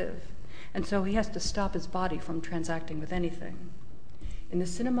else to live, and so he has to stop his body from transacting with anything. In the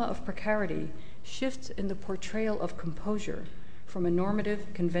cinema of precarity, shifts in the portrayal of composure from a normative,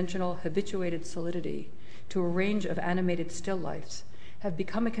 conventional, habituated solidity to a range of animated still lifes have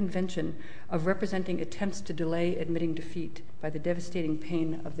become a convention of representing attempts to delay admitting defeat by the devastating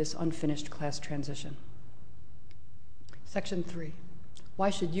pain of this unfinished class transition. Section 3.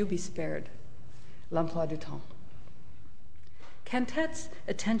 Why should you be spared? L'emploi du temps. Cantet's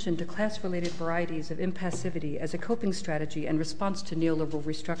attention to class-related varieties of impassivity as a coping strategy and response to neoliberal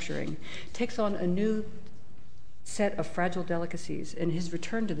restructuring takes on a new set of fragile delicacies in his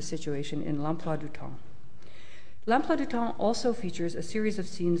return to the situation in L'emploi du temps. L'emploi du temps also features a series of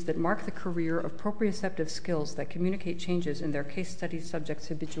scenes that mark the career of proprioceptive skills that communicate changes in their case study subjects'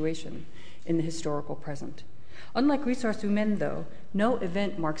 habituation in the historical present. Unlike Ressources Humaines, though, no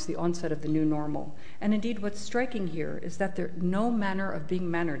event marks the onset of the new normal, and indeed what's striking here is that no manner of being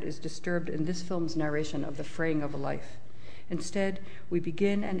mannered is disturbed in this film's narration of the fraying of a life. Instead, we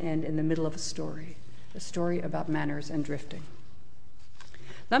begin and end in the middle of a story about manners and drifting.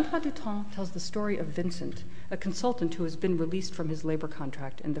 L'emploi du temps tells the story of Vincent, a consultant who has been released from his labor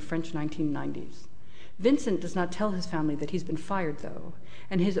contract in the French 1990s. Vincent does not tell his family that he's been fired, though,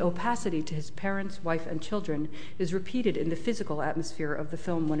 and his opacity to his parents, wife, and children is repeated in the physical atmosphere of the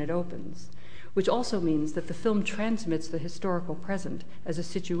film when it opens, which also means that the film transmits the historical present as a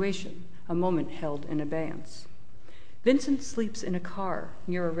situation, a moment held in abeyance. Vincent sleeps in a car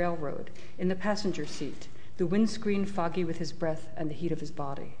near a railroad, in the passenger seat, the windscreen foggy with his breath and the heat of his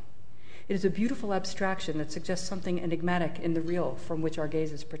body. It is a beautiful abstraction that suggests something enigmatic in the real from which our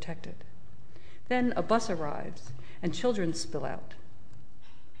gaze is protected. Then a bus arrives, and children spill out.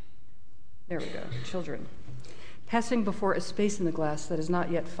 There we go, children. Passing before a space in the glass that is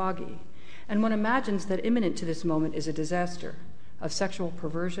not yet foggy, and one imagines that imminent to this moment is a disaster of sexual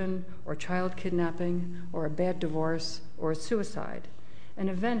perversion or child kidnapping or a bad divorce or a suicide. An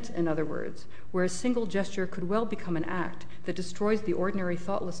event, in other words, where a single gesture could well become an act that destroys the ordinary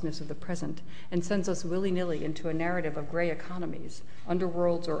thoughtlessness of the present and sends us willy-nilly into a narrative of gray economies,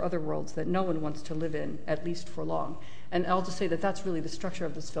 underworlds or other worlds that no one wants to live in, at least for long. And I'll just say that that's really the structure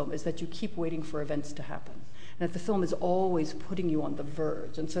of this film, is that you keep waiting for events to happen. And that the film is always putting you on the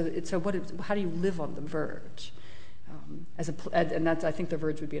verge. And so how do you live on the verge? And that's, I think the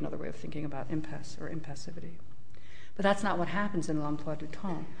verge would be another way of thinking about impasse or impassivity. But that's not what happens in L'Emploi du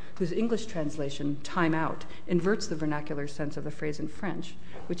Temps, whose English translation, time out, inverts the vernacular sense of the phrase in French,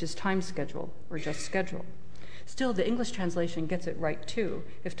 which is time schedule or just schedule. Still, the English translation gets it right too,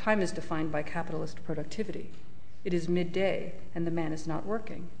 if time is defined by capitalist productivity. It is midday, and the man is not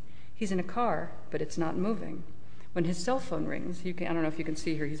working. He's in a car, but it's not moving. When his cell phone rings, I don't know if you can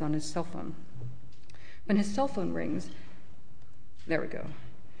see here, he's on his cell phone. When his cell phone rings, there we go,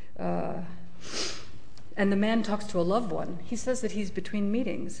 and the man talks to a loved one, he says that he's between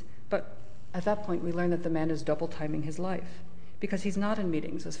meetings, but at that point we learn that the man is double timing his life, because he's not in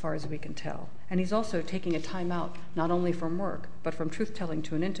meetings as far as we can tell, and he's also taking a time out not only from work, but from truth-telling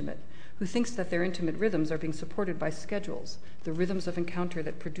to an intimate, who thinks that their intimate rhythms are being supported by schedules, the rhythms of encounter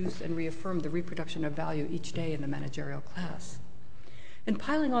that produce and reaffirm the reproduction of value each day in the managerial class. In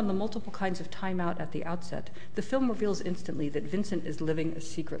piling on the multiple kinds of time out at the outset, the film reveals instantly that Vincent is living a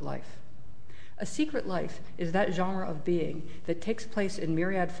secret life. A secret life is that genre of being that takes place in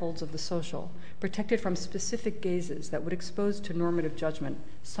myriad folds of the social, protected from specific gazes that would expose to normative judgment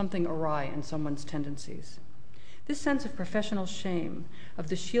something awry in someone's tendencies. This sense of professional shame, of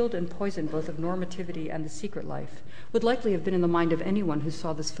the shield and poison both of normativity and the secret life, would likely have been in the mind of anyone who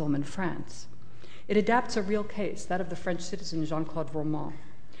saw this film in France. It adapts a real case, that of the French citizen Jean-Claude Roman.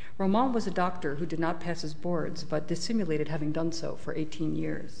 Roman was a doctor who did not pass his boards, but dissimulated having done so for 18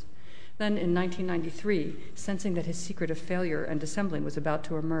 years. Then, in 1993, sensing that his secret of failure and dissembling was about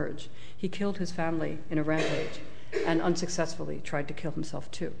to emerge, he killed his family in a rampage and unsuccessfully tried to kill himself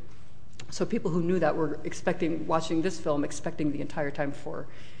too. So people who knew that were watching this film, expecting the entire time for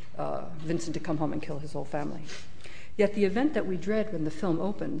Vincent to come home and kill his whole family. Yet the event that we dread when the film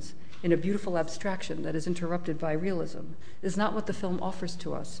opens, in a beautiful abstraction that is interrupted by realism, is not what the film offers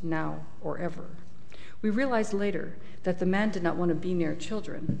to us now or ever. We realize later that the man did not want to be near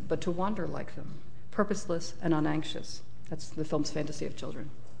children, but to wander like them, purposeless and unanxious. That's the film's fantasy of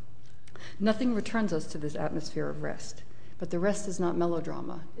children. Nothing returns us to this atmosphere of rest, but the rest is not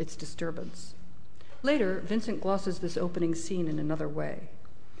melodrama, it's disturbance. Later, Vincent glosses this opening scene in another way.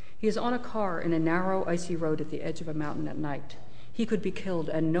 He is on a car in a narrow, icy road at the edge of a mountain at night. He could be killed,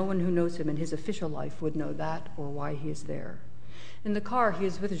 and no one who knows him in his official life would know that or why he is there. In the car, he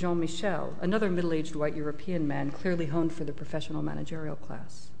is with Jean-Michel, another middle-aged white European man clearly honed for the professional managerial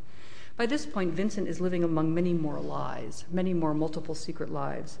class. By this point, Vincent is living among many more lies, many more multiple secret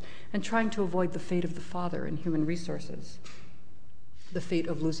lives, and trying to avoid the fate of the father in human resources, the fate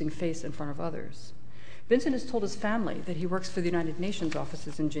of losing face in front of others. Vincent has told his family that he works for the United Nations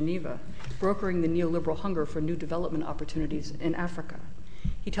offices in Geneva, brokering the neoliberal hunger for new development opportunities in Africa.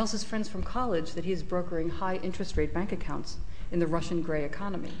 He tells his friends from college that he is brokering high interest rate bank accounts in the Russian gray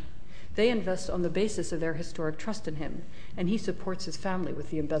economy. They invest on the basis of their historic trust in him, and he supports his family with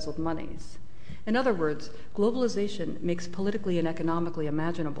the embezzled monies. In other words, globalization makes politically and economically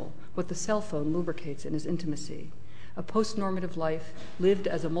imaginable what the cell phone lubricates in his intimacy, a post-normative life lived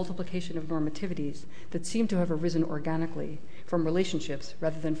as a multiplication of normativities that seem to have arisen organically from relationships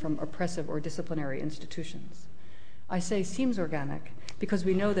rather than from oppressive or disciplinary institutions. I say seems organic because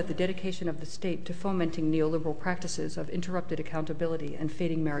we know that the dedication of the state to fomenting neoliberal practices of interrupted accountability and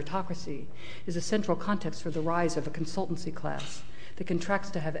fading meritocracy is a central context for the rise of a consultancy class that contracts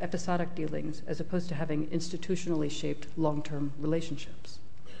to have episodic dealings as opposed to having institutionally shaped long-term relationships.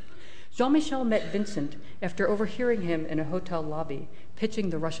 Jean-Michel met Vincent after overhearing him in a hotel lobby pitching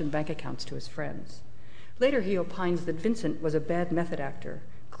the Russian bank accounts to his friends. Later, he opines that Vincent was a bad method actor,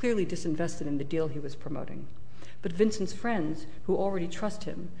 clearly disinvested in the deal he was promoting. But Vincent's friends, who already trust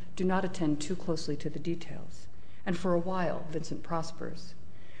him, do not attend too closely to the details. And for a while, Vincent prospers.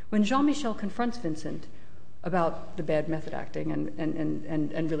 When Jean-Michel confronts Vincent about the bad method acting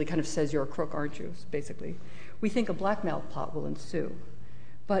and really kind of says, "You're a crook, aren't you?" basically, We think a blackmail plot will ensue.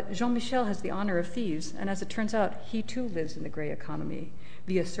 But Jean-Michel has the honor of thieves, and as it turns out, he too lives in the gray economy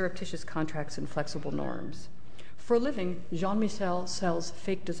via surreptitious contracts and flexible norms. For a living, Jean-Michel sells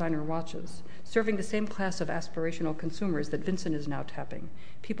fake designer watches, serving the same class of aspirational consumers that Vincent is now tapping,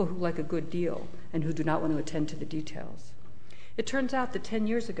 people who like a good deal and who do not want to attend to the details. It turns out that 10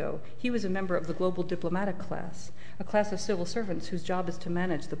 years ago, he was a member of the global diplomatic class, a class of civil servants whose job is to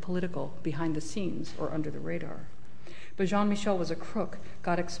manage the political behind the scenes or under the radar. But Jean-Michel was a crook,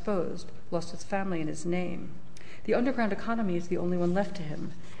 got exposed, lost his family and his name. The underground economy is the only one left to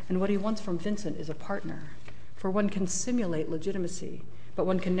him, and what he wants from Vincent is a partner. For one can simulate legitimacy, but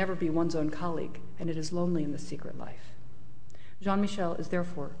one can never be one's own colleague, and it is lonely in the secret life. Jean-Michel is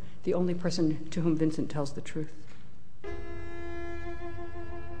therefore the only person to whom Vincent tells the truth.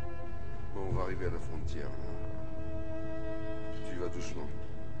 Bon, on va arriver à la frontière. Tu y vas doucement.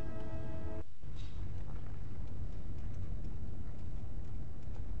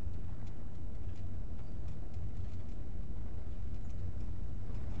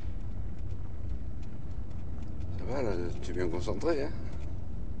 Ça va, là, tu es bien concentré, hein?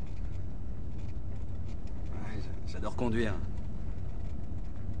 Ouais, j'adore conduire.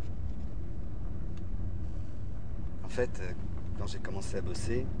 En fait, quand j'ai commencé à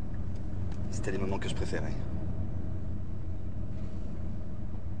bosser, c'était les moments que je préférais.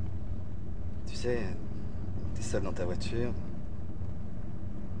 Tu sais, t'es seul dans ta voiture,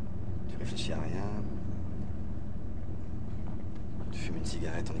 tu réfléchis à rien, tu fumes une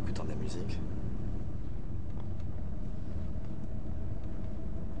cigarette en écoutant de la musique.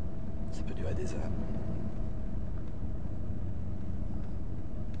 Ça peut durer des heures.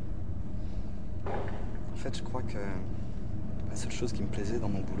 En fait, je crois que la seule chose qui me plaisait dans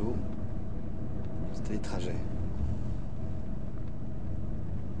mon boulot, c'était les trajets.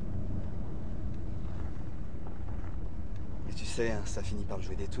 Et tu sais, ça finit par me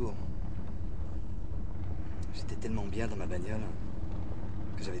jouer des tours. J'étais tellement bien dans ma bagnole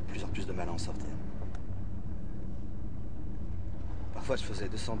que j'avais de plus en plus de mal à en sortir. Parfois, je faisais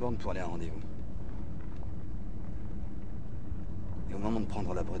 200 bornes pour aller à un rendez-vous. Et au moment de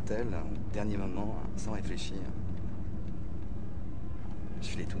prendre la bretelle, au dernier moment, sans réfléchir, je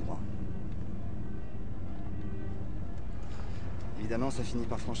filais tout droit. Évidemment, ça finit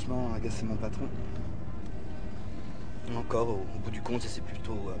par franchement agacer mon patron. Encore, au bout du compte, ça s'est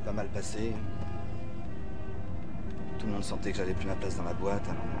plutôt pas mal passé. Tout le monde sentait que j'avais plus ma place dans la boîte,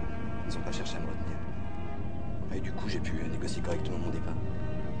 alors ils ont pas cherché à me retenir. Et du coup, j'ai pu négocier correctement mon départ.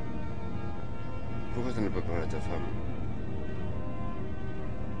 Pourquoi tu n'as pas parlé à ta femme?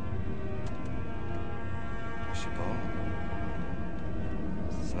 Je sais pas.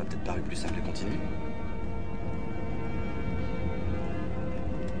 Ça m'a peut-être paru plus simple de continuer.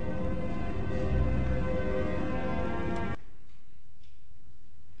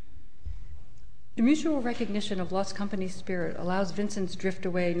 The mutual recognition of lost company spirit allows Vincent's drift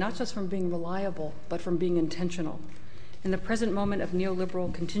away not just from being reliable, but from being intentional. In the present moment of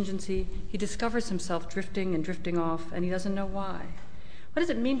neoliberal contingency, he discovers himself drifting and drifting off, and he doesn't know why. What does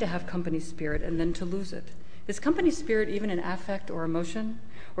it mean to have company spirit and then to lose it? Is company spirit even an affect or emotion?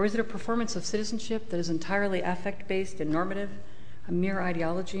 Or is it a performance of citizenship that is entirely affect-based and normative, a mere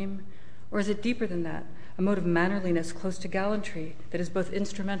ideology? Or is it deeper than that, a mode of mannerliness close to gallantry that is both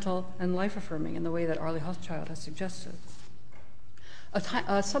instrumental and life-affirming in the way that Arlie Hochschild has suggested? A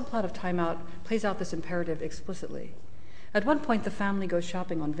subplot of Time Out plays out this imperative explicitly. At one point, the family goes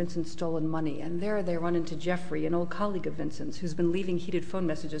shopping on Vincent's stolen money, and there they run into Jeffrey, an old colleague of Vincent's, who's been leaving heated phone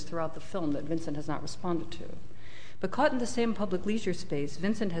messages throughout the film that Vincent has not responded to. But caught in the same public leisure space,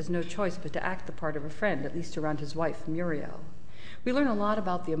 Vincent has no choice but to act the part of a friend, at least around his wife, Muriel. We learn a lot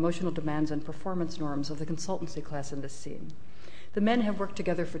about the emotional demands and performance norms of the consultancy class in this scene. The men have worked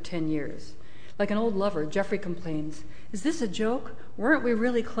together for 10 years. Like an old lover, Jeffrey complains, "Is this a joke? Weren't we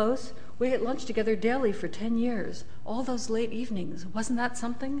really close? We ate lunch together daily for 10 years. All those late evenings. Wasn't that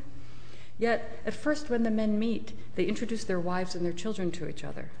something?" Yet, at first when the men meet, they introduce their wives and their children to each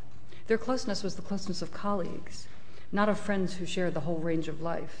other. Their closeness was the closeness of colleagues, not of friends who share the whole range of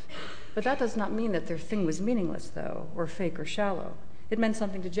life. But that does not mean that their thing was meaningless, though, or fake or shallow. It meant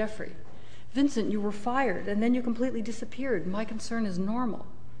something to Jeffrey. "Vincent, you were fired, and then you completely disappeared. My concern is normal."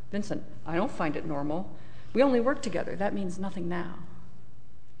 Vincent, "I don't find it normal. We only work together. That means nothing now."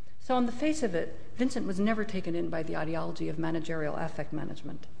 So on the face of it, Vincent was never taken in by the ideology of managerial affect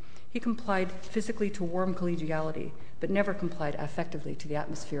management. He complied physically to warm collegiality, but never complied affectively to the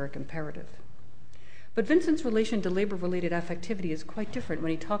atmospheric imperative. But Vincent's relation to labor-related affectivity is quite different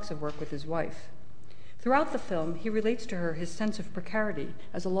when he talks of work with his wife. Throughout the film, he relates to her his sense of precarity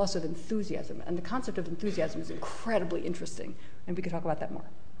as a loss of enthusiasm, and the concept of enthusiasm is incredibly interesting, and we could talk about that more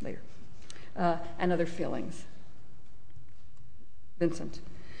later, and other feelings. Vincent.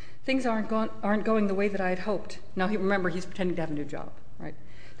 Things aren't going the way that I had hoped. Now, remember, he's pretending to have a new job, right?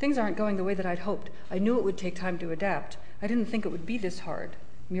 Things aren't going the way that I'd hoped. I knew it would take time to adapt. I didn't think it would be this hard.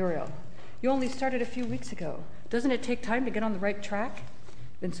 Muriel. You only started a few weeks ago. Doesn't it take time to get on the right track?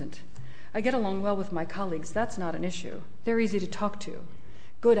 Vincent. I get along well with my colleagues. That's not an issue. They're easy to talk to.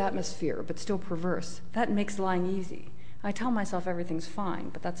 Good atmosphere, but still perverse. That makes lying easy. I tell myself everything's fine,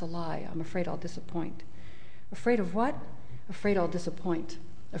 but that's a lie. I'm afraid I'll disappoint. Afraid of what? Afraid I'll disappoint.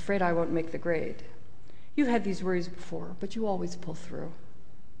 Afraid I won't make the grade. You've had these worries before, but you always pull through.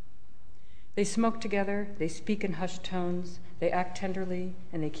 They smoke together, they speak in hushed tones, they act tenderly,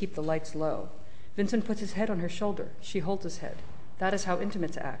 and they keep the lights low. Vincent puts his head on her shoulder. She holds his head. That is how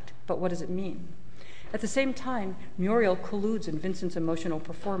intimates act, but what does it mean? At the same time, Muriel colludes in Vincent's emotional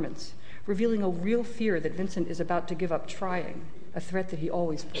performance, revealing a real fear that Vincent is about to give up trying, a threat that he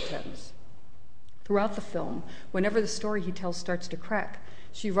always pretends. Throughout the film, whenever the story he tells starts to crack,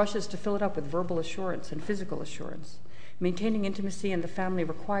 she rushes to fill it up with verbal assurance and physical assurance. Maintaining intimacy in the family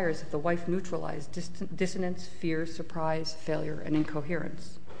requires that the wife neutralize dissonance, fear, surprise, failure, and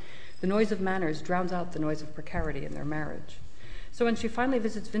incoherence. The noise of manners drowns out the noise of precarity in their marriage. So when she finally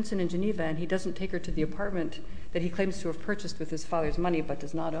visits Vincent in Geneva and he doesn't take her to the apartment that he claims to have purchased with his father's money but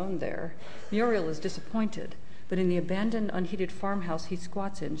does not own there, Muriel is disappointed. But in the abandoned, unheated farmhouse he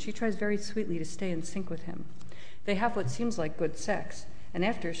squats in, she tries very sweetly to stay in sync with him. They have what seems like good sex, and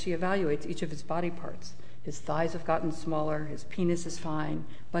after she evaluates each of his body parts. His thighs have gotten smaller, his penis is fine,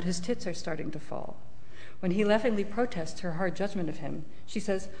 but his tits are starting to fall. When he laughingly protests her hard judgment of him, she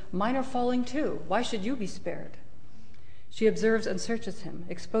says, "Mine are falling too. Why should you be spared?" She observes and searches him,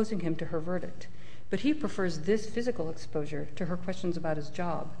 exposing him to her verdict. But he prefers this physical exposure to her questions about his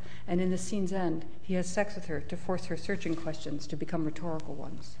job, and in the scene's end, he has sex with her to force her searching questions to become rhetorical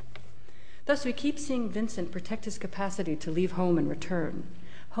ones. Thus, we keep seeing Vincent protect his capacity to leave home and return.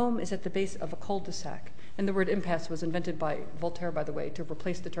 Home is at the base of a cul-de-sac, and the word impasse was invented by Voltaire, by the way, to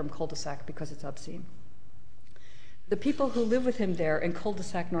replace the term cul-de-sac because it's obscene. The people who live with him there in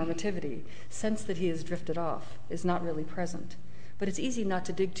cul-de-sac normativity sense that he has drifted off, is not really present. But it's easy not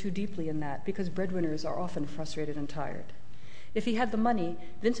to dig too deeply in that because breadwinners are often frustrated and tired. If he had the money,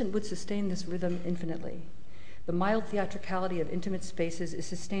 Vincent would sustain this rhythm infinitely. The mild theatricality of intimate spaces is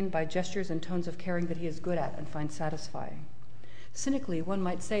sustained by gestures and tones of caring that he is good at and finds satisfying. Cynically, one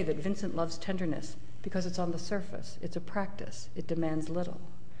might say that Vincent loves tenderness because it's on the surface, it's a practice, it demands little.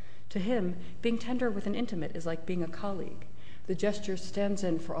 To him, being tender with an intimate is like being a colleague. The gesture stands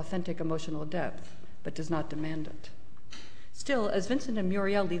in for authentic emotional depth, but does not demand it. Still, as Vincent and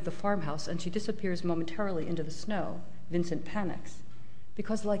Muriel leave the farmhouse and she disappears momentarily into the snow, Vincent panics.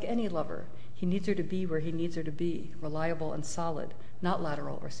 Because like any lover, he needs her to be where he needs her to be, reliable and solid, not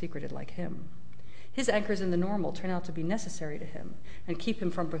lateral or secreted like him. His anchors in the normal turn out to be necessary to him and keep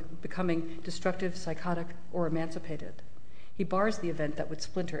him from becoming destructive, psychotic, or emancipated. He bars the event that would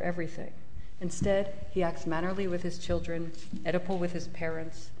splinter everything. Instead, he acts mannerly with his children, Oedipal with his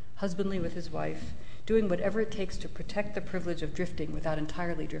parents, husbandly with his wife, doing whatever it takes to protect the privilege of drifting without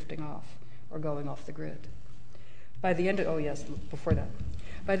entirely drifting off or going off the grid. By the end of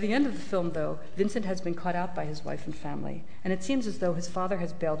the film, though, Vincent has been caught out by his wife and family, and it seems as though his father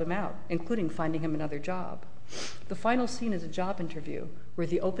has bailed him out, including finding him another job. The final scene is a job interview where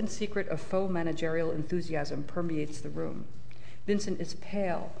the open secret of faux managerial enthusiasm permeates the room. Vincent is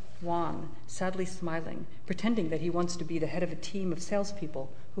pale, wan, sadly smiling, pretending that he wants to be the head of a team of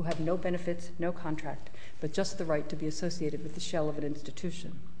salespeople who have no benefits, no contract, but just the right to be associated with the shell of an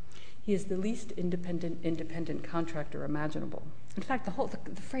institution. He is the least independent contractor imaginable. In fact,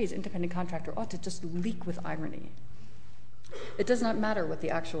 the phrase independent contractor ought to just leak with irony. It does not matter what the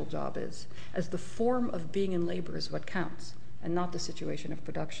actual job is, as the form of being in labor is what counts, and not the situation of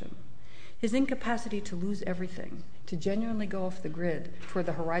production. His incapacity to lose everything, to genuinely go off the grid toward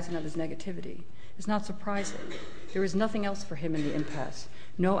the horizon of his negativity, is not surprising. There is nothing else for him in the impasse.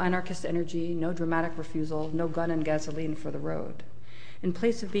 No anarchist energy, no dramatic refusal, no gun and gasoline for the road. In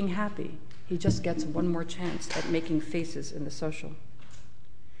place of being happy, he just gets one more chance at making faces in the social.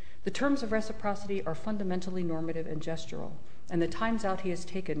 The terms of reciprocity are fundamentally normative and gestural, and the times out he has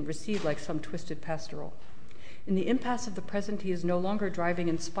taken recede like some twisted pastoral. In the impasse of the present, he is no longer driving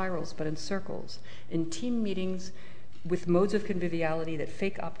in spirals, but in circles, in team meetings with modes of conviviality that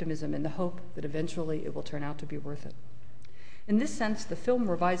fake optimism in the hope that eventually it will turn out to be worth it. In this sense, the film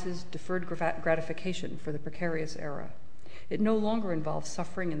revises deferred gratification for the precarious era. It no longer involves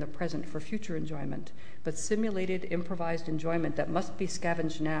suffering in the present for future enjoyment, but simulated, improvised enjoyment that must be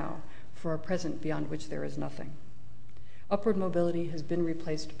scavenged now for a present beyond which there is nothing. Upward mobility has been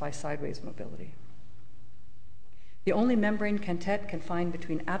replaced by sideways mobility. The only membrane Cantet can find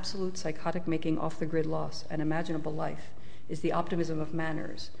between absolute psychotic making off-the-grid loss and imaginable life is the optimism of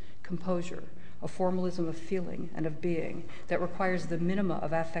manners, composure, a formalism of feeling and of being that requires the minima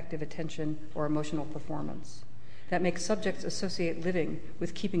of affective attention or emotional performance, that makes subjects associate living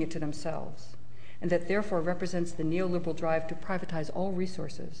with keeping it to themselves, and that therefore represents the neoliberal drive to privatize all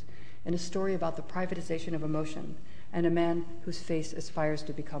resources in a story about the privatization of emotion and a man whose face aspires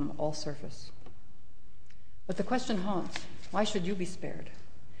to become all surface. But the question haunts, why should you be spared?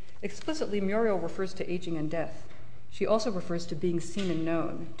 Explicitly, Muriel refers to aging and death. She also refers to being seen and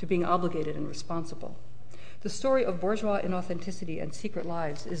known, to being obligated and responsible. The story of bourgeois inauthenticity and secret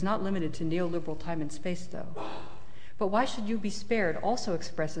lives is not limited to neoliberal time and space, though. But why should you be spared also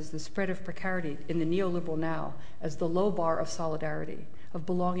expresses the spread of precarity in the neoliberal now as the low bar of solidarity, of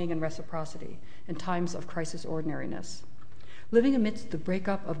belonging and reciprocity in times of crisis ordinariness. Living amidst the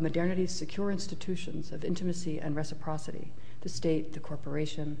breakup of modernity's secure institutions of intimacy and reciprocity, the state, the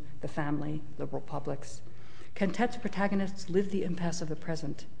corporation, the family, liberal publics, Cantet's protagonists live the impasse of the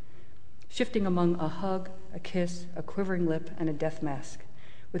present, shifting among a hug, a kiss, a quivering lip, and a death mask,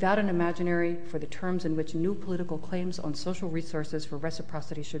 without an imaginary for the terms in which new political claims on social resources for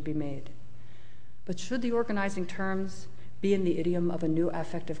reciprocity should be made. But should the organizing terms be in the idiom of a new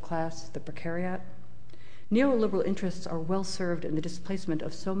affective class, the precariat? Neoliberal interests are well served in the displacement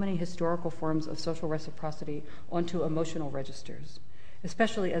of so many historical forms of social reciprocity onto emotional registers,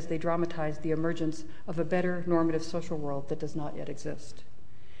 especially as they dramatize the emergence of a better normative social world that does not yet exist.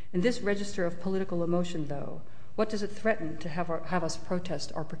 In this register of political emotion, though, what does it threaten to have us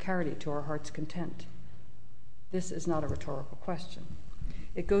protest our precarity to our heart's content? This is not a rhetorical question.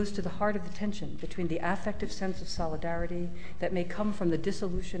 It goes to the heart of the tension between the affective sense of solidarity that may come from the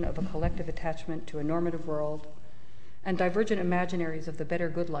dissolution of a collective attachment to a normative world and divergent imaginaries of the better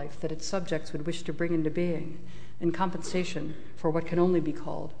good life that its subjects would wish to bring into being in compensation for what can only be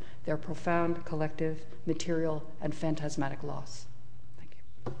called their profound collective, material, and phantasmatic loss. Thank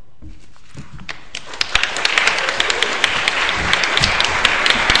you.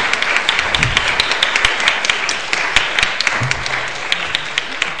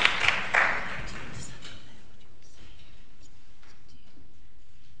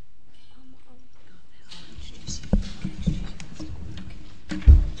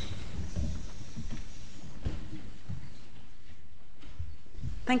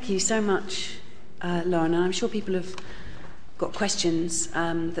 Thank you so much, Lauren. And I'm sure people have got questions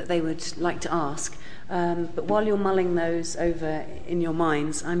that they would like to ask. But while you're mulling those over in your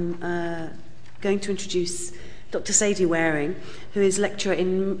minds, I'm going to introduce Dr. Sadie Wearing, who is lecturer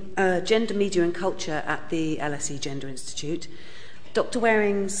in Gender, Media and Culture at the LSE Gender Institute. Dr.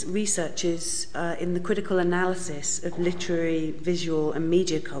 Wearing's research is in the critical analysis of literary, visual and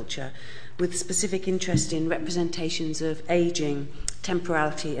media culture, with specific interest in representations of aging,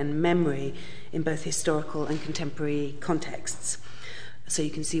 temporality and memory in both historical and contemporary contexts. So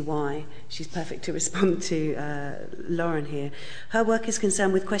you can see why she's perfect to respond to Lauren here. Her work is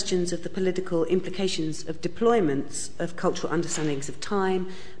concerned with questions of the political implications of deployments of cultural understandings of time,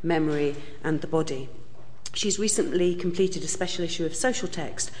 memory and the body. She's recently completed a special issue of Social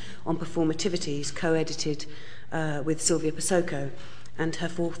Text on performativities, co-edited with Sylvia Pasoko, and her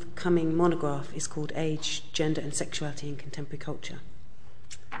forthcoming monograph is called Age, Gender and Sexuality in Contemporary Culture.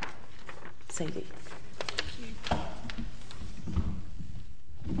 Sadie.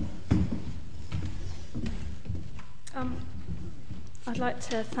 I'd like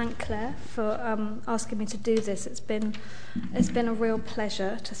to thank Claire for asking me to do this. It's been a real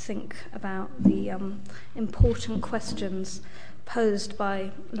pleasure to think about the important questions posed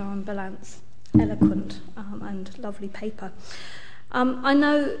by Lauren Berlant's eloquent and lovely paper. I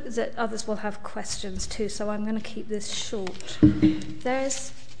know that others will have questions too, so I'm going to keep this short.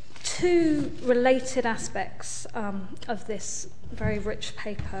 There's two related aspects of this very rich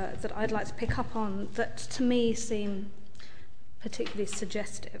paper that I'd like to pick up on that to me seem particularly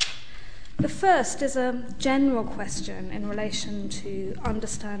suggestive. The first is a general question in relation to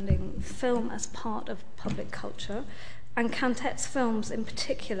understanding film as part of public culture, and Cantet's films in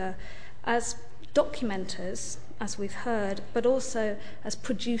particular as documenters, as we've heard, but also as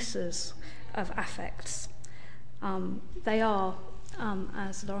producers of affects. They are,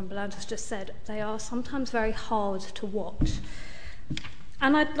 as Lauren Berlant has just said, they are sometimes very hard to watch.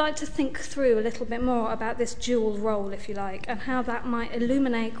 And I'd like to think through a little bit more about this dual role, if you like, and how that might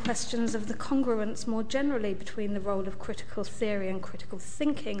illuminate questions of the congruence more generally between the role of critical theory and critical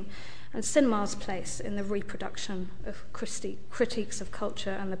thinking and cinema's place in the reproduction of critiques of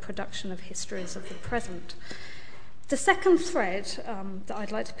culture and the production of histories of the present. The second thread that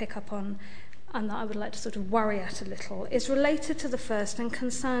I'd like to pick up on and that I would like to sort of worry at a little is related to the first and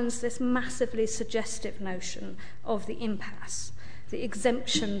concerns this massively suggestive notion of the impasse, the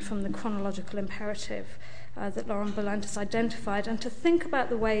exemption from the chronological imperative that Lauren Berlant has identified, and to think about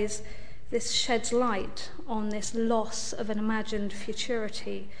the ways this sheds light on this loss of an imagined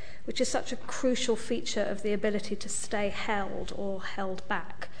futurity, which is such a crucial feature of the ability to stay held or held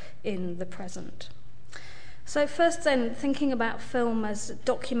back in the present. So first then, thinking about film as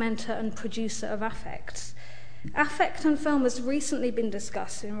documenter and producer of affects. Affect and film has recently been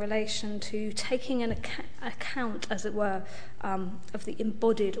discussed in relation to taking an account, as it were, of the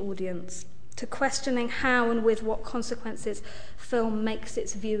embodied audience, to questioning how and with what consequences film makes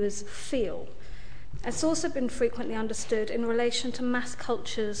its viewers feel. It's also been frequently understood in relation to mass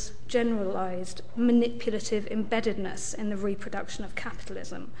culture's generalised manipulative embeddedness in the reproduction of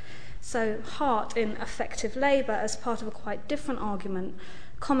capitalism. So Hart, in Affective Labour, as part of a quite different argument,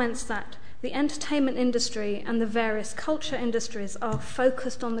 comments that the entertainment industry and the various culture industries are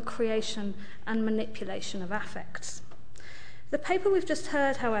focused on the creation and manipulation of affects. The paper we've just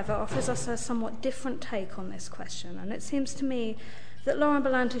heard, however, offers us a somewhat different take on this question, and it seems to me that Lauren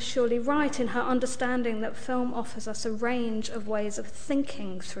Berlant is surely right in her understanding that film offers us a range of ways of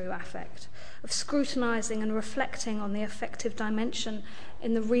thinking through affect, of scrutinising and reflecting on the affective dimension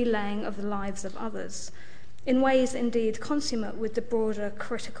in the relaying of the lives of others, in ways indeed consummate with the broader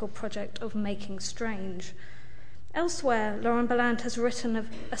critical project of making strange. Elsewhere, Lauren Berlant has written of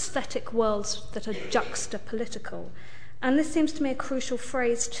aesthetic worlds that are juxtapolitical, and this seems to me a crucial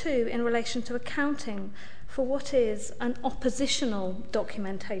phrase too in relation to accounting for what is an oppositional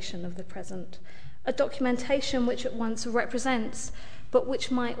documentation of the present, a documentation which at once represents but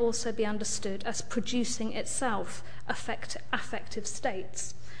which might also be understood as producing itself affective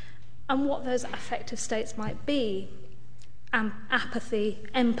states. And what those affective states might be, apathy,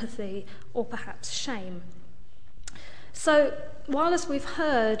 empathy, or perhaps shame. So, while as we've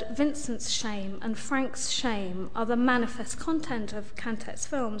heard, Vincent's shame and Frank's shame are the manifest content of Cantet's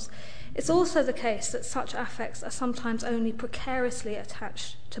films, it's also the case that such affects are sometimes only precariously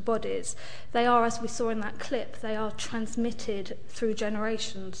attached to bodies. They are, as we saw in that clip, they are transmitted through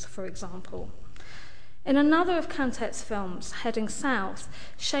generations, for example. In another of Cantet's films, Heading South,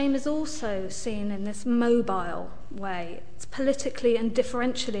 shame is also seen in this mobile way. It's politically and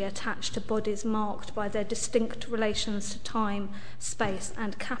differentially attached to bodies marked by their distinct relations to time, space,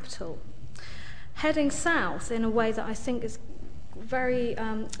 and capital. Heading South, in a way that I think is very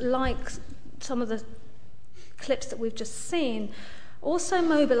like some of the clips that we've just seen, also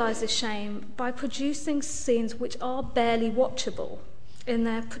mobilises shame by producing scenes which are barely watchable in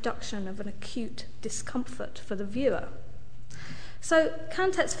their production of an acute discomfort for the viewer. So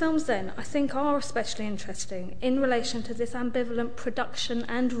Cantet's films then, I think, are especially interesting in relation to this ambivalent production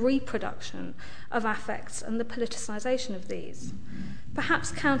and reproduction of affects and the politicisation of these.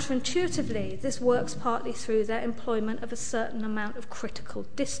 Perhaps counterintuitively, this works partly through their employment of a certain amount of critical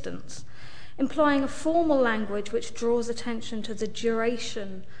distance, employing a formal language which draws attention to the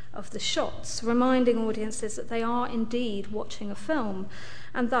duration of the shots, reminding audiences that they are indeed watching a film,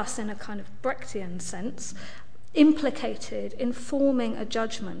 and thus, in a kind of Brechtian sense, implicated in forming a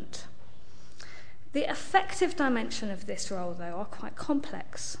judgment. The affective dimension of this role, though, are quite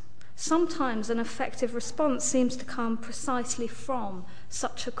complex. Sometimes an affective response seems to come precisely from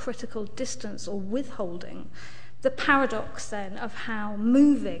such a critical distance or withholding. The paradox, then, of how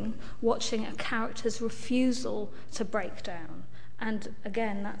moving watching a character's refusal to break down. And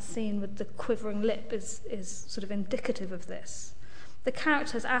again, that scene with the quivering lip is sort of indicative of this. The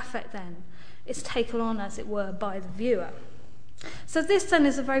character's affect, then, is taken on, as it were, by the viewer. So this, then,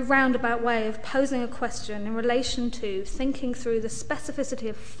 is a very roundabout way of posing a question in relation to thinking through the specificity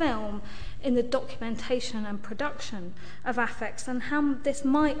of film in the documentation and production of affects, and how this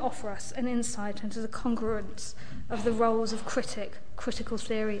might offer us an insight into the congruence of the roles of critic, critical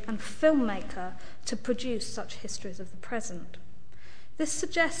theory, and filmmaker to produce such histories of the present. This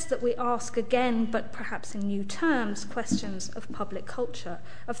suggests that we ask again, but perhaps in new terms, questions of public culture,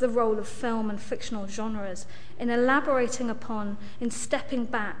 of the role of film and fictional genres in elaborating upon, in stepping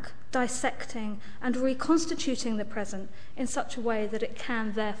back, dissecting, and reconstituting the present in such a way that it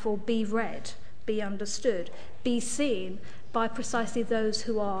can therefore be read, be understood, be seen by precisely those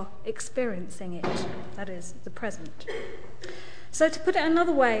who are experiencing it, that is, the present. So to put it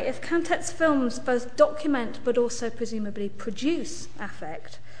another way, if Cantet's films both document but also presumably produce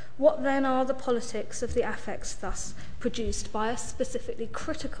affect, what then are the politics of the affects thus produced by a specifically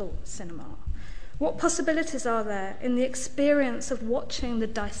critical cinema? What possibilities are there in the experience of watching the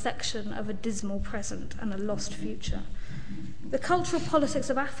dissection of a dismal present and a lost future? The cultural politics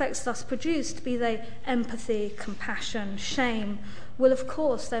of affects thus produced, be they empathy, compassion, shame, will of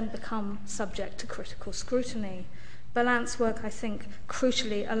course then become subject to critical scrutiny. Berlant's work, I think,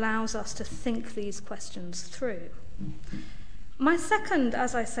 crucially allows us to think these questions through. My second,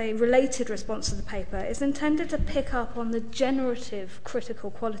 as I say, related response to the paper is intended to pick up on the generative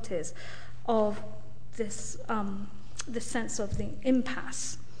critical qualities of this sense of the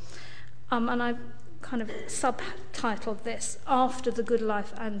impasse. And I've kind of subtitled this, After the Good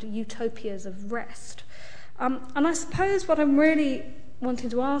Life and Utopias of Rest. And I suppose what I'm really wanting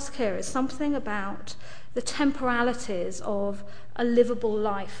to ask here is something about the temporalities of a livable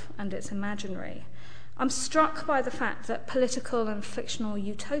life and its imaginary. I'm struck by the fact that political and fictional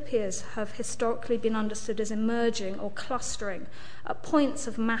utopias have historically been understood as emerging or clustering at points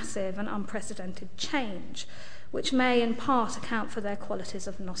of massive and unprecedented change, which may in part account for their qualities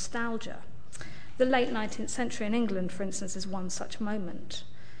of nostalgia. The late 19th century in England, for instance, is one such moment.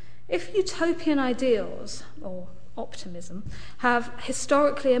 If utopian ideals, or optimism, have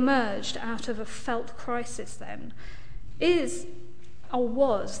historically emerged out of a felt crisis then, is or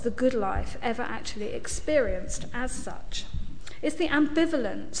was the good life ever actually experienced as such? Is the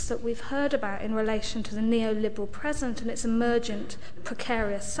ambivalence that we've heard about in relation to the neoliberal present and its emergent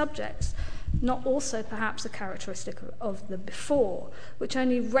precarious subjects not also perhaps a characteristic of the before, which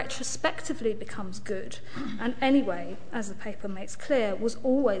only retrospectively becomes good, and anyway, as the paper makes clear, was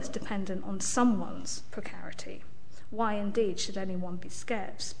always dependent on someone's precarity? Why indeed should anyone be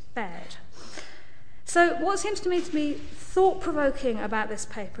spared? So what seems to me to be thought-provoking about this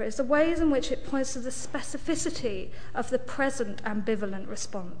paper is the ways in which it points to the specificity of the present ambivalent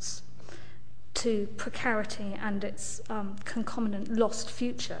response to precarity and its concomitant lost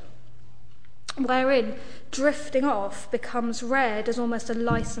future, wherein drifting off becomes read as almost a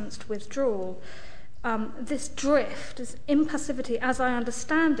licensed withdrawal. This drift, this impassivity, as I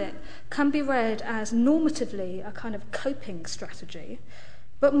understand it, can be read as normatively a kind of coping strategy,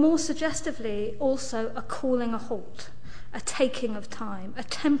 but more suggestively also a calling a halt, a taking of time, a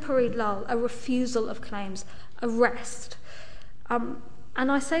temporary lull, a refusal of claims, a rest.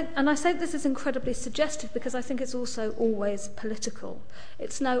 And I say this is incredibly suggestive because I think it's also always political.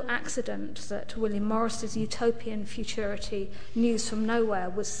 It's no accident that William Morris's utopian futurity, News from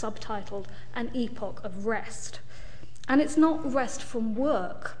Nowhere, was subtitled An Epoch of Rest. And it's not rest from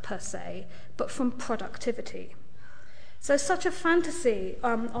work, per se, but from productivity. So such a fantasy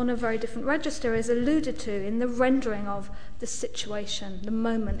on a very different register is alluded to in the rendering of the situation, the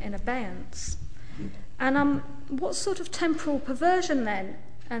moment in abeyance. And what sort of temporal perversion then,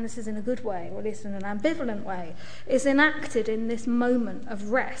 and this is in a good way, or at least in an ambivalent way, is enacted in this moment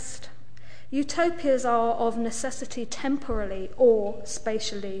of rest? Utopias are of necessity temporally or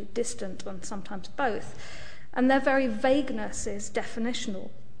spatially distant, and sometimes both, and their very vagueness is definitional.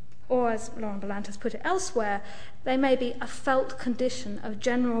 Or, as Lauren Berlant has put it elsewhere, they may be a felt condition of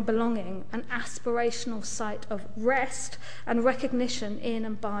general belonging, an aspirational site of rest and recognition in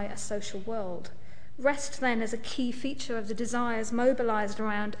and by a social world. Rest, then, is a key feature of the desires mobilized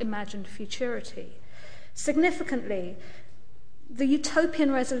around imagined futurity. Significantly, the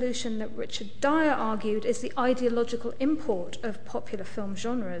utopian resolution that Richard Dyer argued is the ideological import of popular film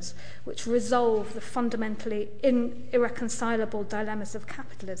genres, which resolve the fundamentally irreconcilable dilemmas of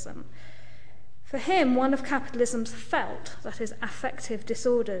capitalism. For him, one of capitalism's felt, that is, affective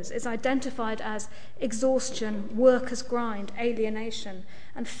disorders, is identified as exhaustion, workers' grind, alienation,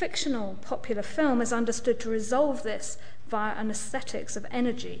 and fictional popular film is understood to resolve this via an aesthetics of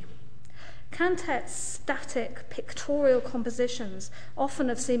energy. Cantet's static pictorial compositions, often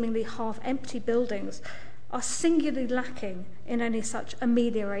of seemingly half-empty buildings, are singularly lacking in any such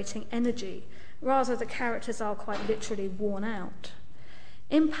ameliorating energy. Rather, the characters are quite literally worn out.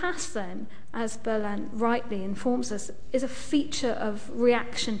 Impasse, then, as Berlant rightly informs us, is a feature of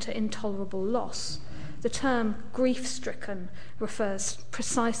reaction to intolerable loss. The term grief-stricken refers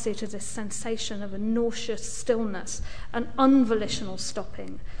precisely to this sensation of a nauseous stillness, an unvolitional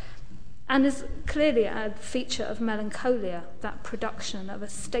stopping, and is clearly a feature of melancholia, that production of a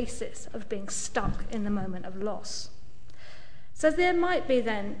stasis of being stuck in the moment of loss. So there might be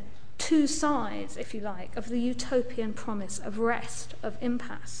then two sides, if you like, of the utopian promise of rest, of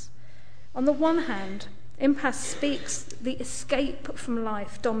impasse. On the one hand, impasse speaks the escape from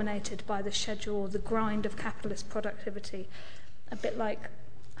life dominated by the schedule, the grind of capitalist productivity, a bit like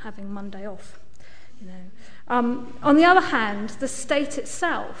having Monday off. On the other hand, the state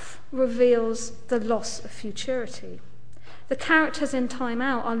itself reveals the loss of futurity. The characters in Time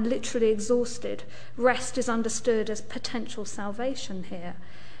Out are literally exhausted. Rest is understood as potential salvation here.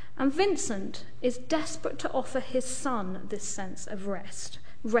 And Vincent is desperate to offer his son this sense of rest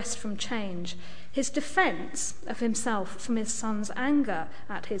from change. His defense of himself from his son's anger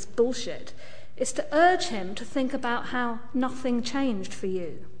at his bullshit is to urge him to think about how nothing changed for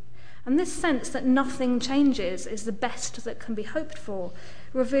you. And this sense that nothing changes is the best that can be hoped for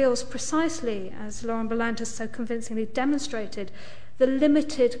reveals precisely, as Lauren Berlant has so convincingly demonstrated, the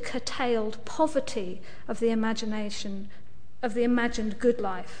limited, curtailed poverty of the imagination, of the imagined good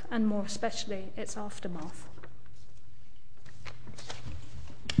life, and more especially its aftermath.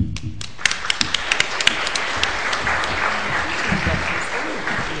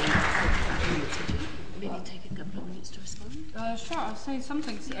 Maybe take a couple of minutes to respond. Sure, I'll say some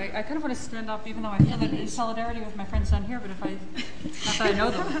things. I kind of want to stand up, even though I feel that in solidarity with my friends down here. But if not that I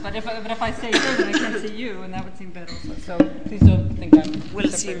know them, but if I stay here, then I can't see you, and that would seem bad also. So please don't think I'm. We'll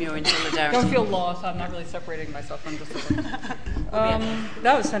assume you're in solidarity. Don't feel lost. I'm not really separating myself from this.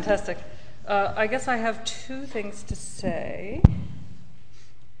 That was fantastic. I guess I have two things to say.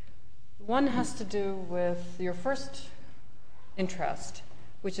 One has to do with your first interest,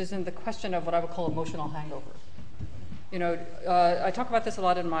 which is in the question of what I would call emotional hangover. I talk about this a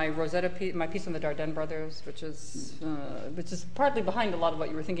lot in my Rosetta piece, my piece on the Dardenne brothers, which is partly behind a lot of what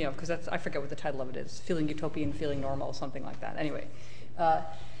you were thinking of, because I forget what the title of it is, Feeling Utopian, Feeling Normal, something like that. Anyway,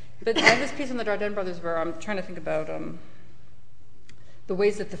 but I have this piece on the Dardenne brothers where I'm trying to think about the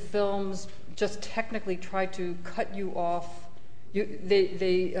ways that the films just technically try to cut you off.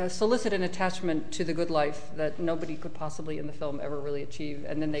 They solicit an attachment to the good life that nobody could possibly in the film ever really achieve,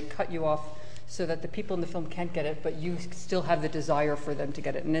 and then they cut you off so that the people in the film can't get it, but you still have the desire for them to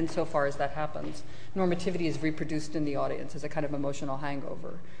get it. And insofar as that happens, normativity is reproduced in the audience as a kind of emotional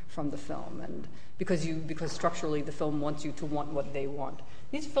hangover from the film, and because structurally the film wants you to want what they want.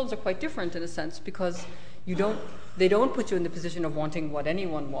 These films are quite different in a sense because they don't put you in the position of wanting what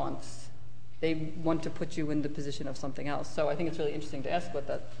anyone wants. They want to put you in the position of something else. So I think it's really interesting to ask what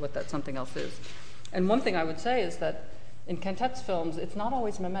that something else is. And one thing I would say is that in Cantet's films, it's not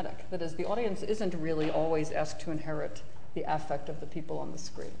always mimetic. That is, the audience isn't really always asked to inherit the affect of the people on the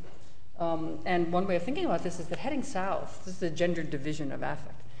screen. And one way of thinking about this is that heading south, this is the gendered division of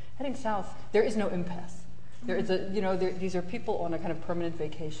affect. Heading south, there is no impasse. These are people on a kind of permanent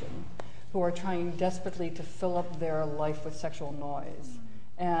vacation who are trying desperately to fill up their life with sexual noise,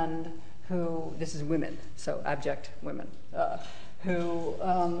 and who, this is women, so abject women, who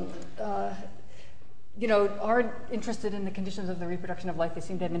aren't interested in the conditions of the reproduction of life. They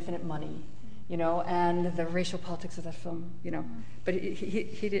seem to have infinite money, and the racial politics of that film, But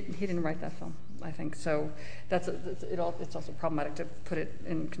he didn't write that film, I think. So it's also problematic to put it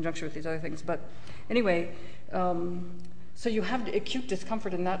in conjunction with these other things. But anyway, so you have acute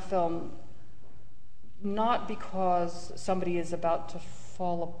discomfort in that film, not because somebody is about to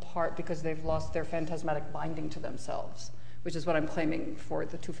fall apart because they've lost their phantasmatic binding to themselves, which is what I'm claiming for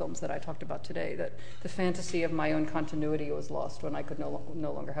the two films that I talked about today, that the fantasy of my own continuity was lost when I could no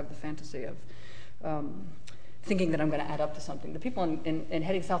longer have the fantasy of thinking that I'm going to add up to something. The people in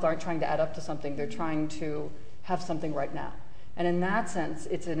Heading South aren't trying to add up to something. They're trying to have something right now. And in that sense,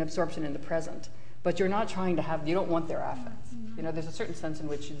 it's an absorption in the present. But you're not trying to you don't want their affects. There's a certain sense in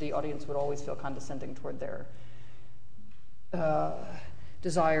which the audience would always feel condescending toward their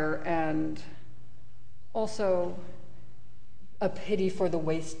desire, and also a pity for the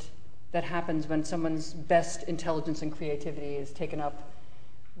waste that happens when someone's best intelligence and creativity is taken up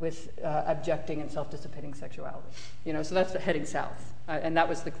with abjecting and self-dissipating sexuality. So that's the Heading South, and that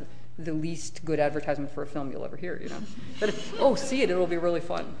was the least good advertisement for a film you'll ever hear. But see it; it'll be really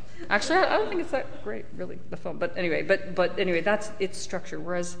fun. Actually, I don't think it's that great, really, the film. But anyway, that's its structure.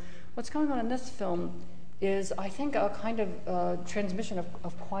 Whereas what's going on in this film is, I think, a kind of transmission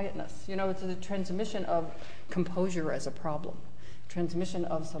of quietness. It's a transmission of composure as a problem, transmission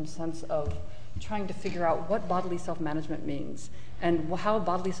of some sense of trying to figure out what bodily self-management means, and how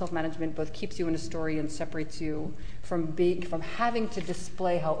bodily self-management both keeps you in a story and separates you from having to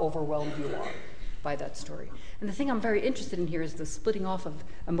display how overwhelmed you are by that story. And the thing I'm very interested in here is the splitting off of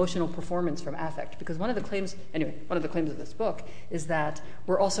emotional performance from affect, because one of the claims of this book is that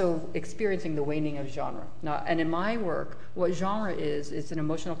we're also experiencing the waning of genre. Now, and in my work, what genre is an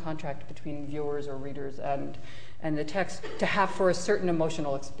emotional contract between viewers or readers and and the text to have for a certain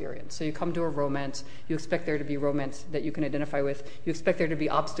emotional experience. So you come to a romance, you expect there to be romance that you can identify with, you expect there to be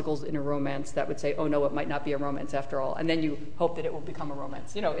obstacles in a romance that would say, oh no, it might not be a romance after all, and then you hope that it will become a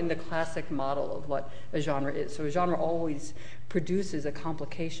romance, in the classic model of what a genre is. So a genre always produces a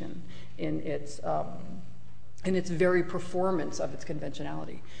complication in its very performance of its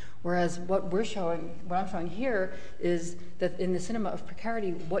conventionality. Whereas what I'm showing here is that in the cinema of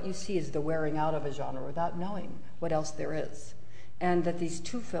precarity, what you see is the wearing out of a genre without knowing what else there is. And that these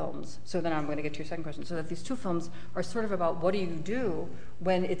two films, so then I'm going to get to your second question, so that these two films are sort of about what do you do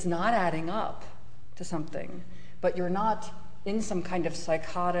when it's not adding up to something, but you're not in some kind of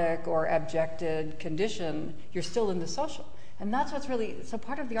psychotic or abjected condition, you're still in the social. And that's what's really, so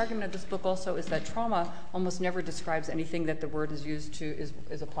part of the argument of this book also is that trauma almost never describes anything that the word is used to,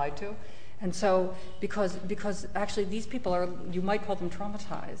 is applied to. And so, because actually these people are, you might call them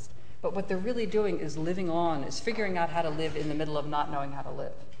traumatized, but what they're really doing is living on, is figuring out how to live in the middle of not knowing how to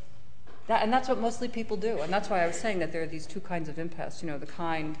live. And that's what mostly people do. And that's why I was saying that there are these two kinds of impasse, the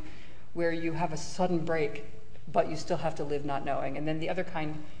kind where you have a sudden break, but you still have to live not knowing. And then the other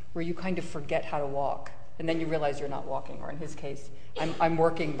kind where you kind of forget how to walk. And then you realize you're not walking, or in his case, I'm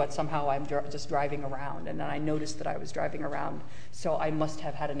working, but somehow I'm just driving around, and then I noticed that I was driving around, so I must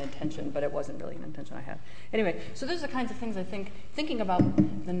have had an intention, but it wasn't really an intention I had. Anyway, so those are the kinds of things I think, thinking about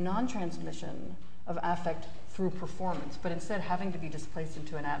the non-transmission of affect through performance, but instead having to be displaced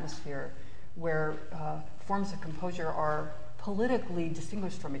into an atmosphere where forms of composure are politically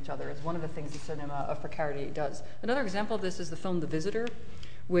distinguished from each other is one of the things the cinema of precarity does. Another example of this is the film The Visitor,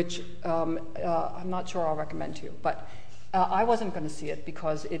 which I'm not sure I'll recommend to you, but I wasn't going to see it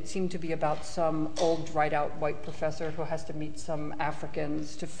because it seemed to be about some old, dried-out white professor who has to meet some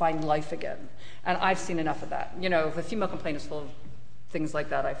Africans to find life again. And I've seen enough of that. If a female complaint is full of things like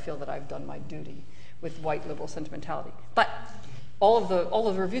that, I feel that I've done my duty with white liberal sentimentality. But all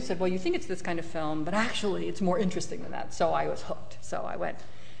of the reviews said, well, you think it's this kind of film, but actually it's more interesting than that. So I was hooked. So I went.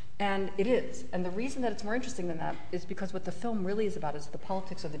 And it is. And the reason that it's more interesting than that is because what the film really is about is the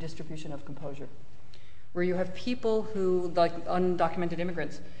politics of the distribution of composure, where you have people who, like undocumented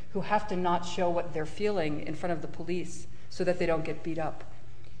immigrants, who have to not show what they're feeling in front of the police so that they don't get beat up.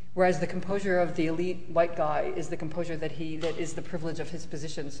 Whereas the composure of the elite white guy is the composure that is the privilege of his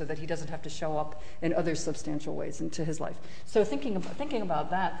position, so that he doesn't have to show up in other substantial ways into his life. So thinking about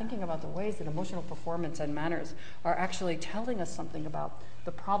that, thinking about the ways that emotional performance and manners are actually telling us something about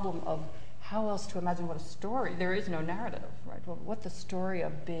the problem of how else to imagine what a story, there is no narrative, right? Well, what the story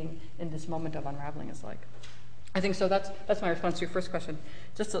of being in this moment of unraveling is like. I think so. That's my response to your first question.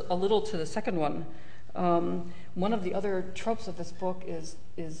 Just a little to the second one. One of the other tropes of this book is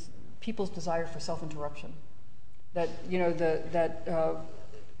people's desire for self-interruption. That the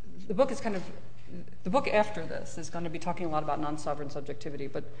book is kind of the book after this is going to be talking a lot about non-sovereign subjectivity,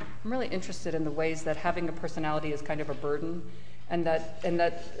 but I'm really interested in the ways that having a personality is kind of a burden, and that I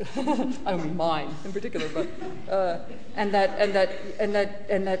don't mean mine in particular, but and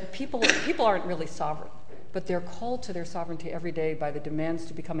that people aren't really sovereign. But they're called to their sovereignty every day by the demands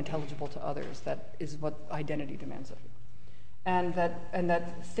to become intelligible to others. That is what identity demands of you. And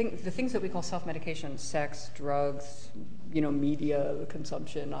the things that we call self-medication, sex, drugs, media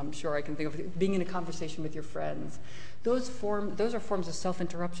consumption, I'm sure I can think of being in a conversation with your friends. Those are forms of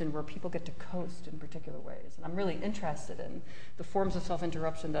self-interruption where people get to coast in particular ways. And I'm really interested in the forms of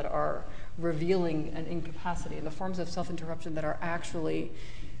self-interruption that are revealing an incapacity, and the forms of self-interruption that are actually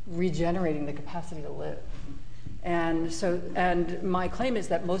regenerating the capacity to live. And my claim is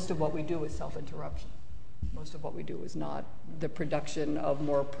that most of what we do is self-interruption. Most of what we do is not the production of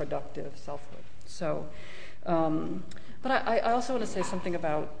more productive selfhood. So, but I also want to say something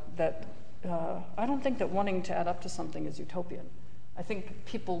about that. I don't think that wanting to add up to something is utopian. I think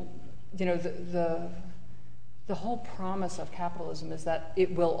people, the whole promise of capitalism is that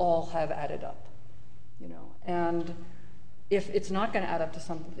it will all have added up, and if it's not going to add up to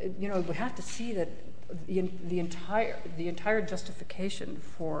something, we have to see that the entire justification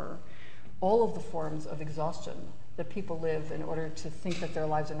for all of the forms of exhaustion that people live in order to think that their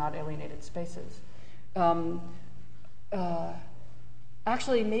lives are not alienated spaces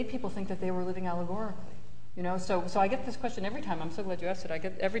actually made people think that they were living allegorically. So I get this question every time. I'm so glad you asked it. I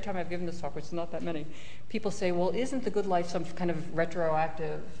get every time I've given this talk, which is not that many. People say, "Well, isn't the good life some kind of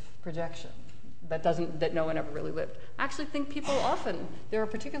retroactive projection that no one ever really lived?" I actually think people often, there are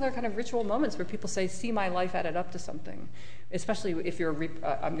particular kind of ritual moments where people say, "See, my life added up to something." Especially if you're,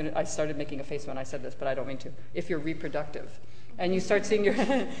 I started making a face when I said this, but I don't mean to. If you're reproductive, and you start seeing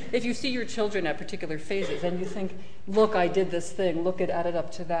if you see your children at particular phases, and you think, "Look, I did this thing. Look, it added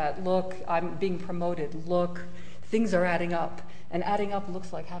up to that. Look, I'm being promoted. Look, things are adding up, and adding up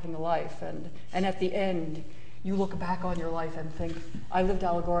looks like having a life, and at the end, you look back on your life and think, I lived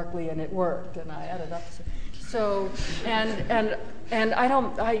allegorically and it worked, and I added up. So, and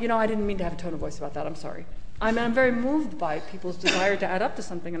I didn't mean to have a tone of voice about that. I'm sorry. I'm very moved by people's desire to add up to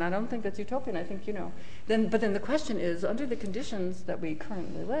something, and I don't think that's utopian. I think, but then the question is, under the conditions that we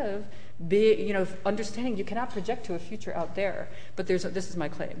currently live, understanding you cannot project to a future out there, but this is my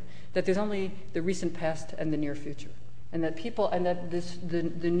claim, that there's only the recent past and the near future. And that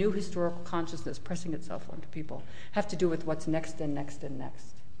the new historical consciousness pressing itself onto people have to do with what's next and next and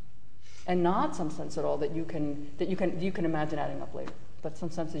next. And not some sense at all that you can imagine adding up later. But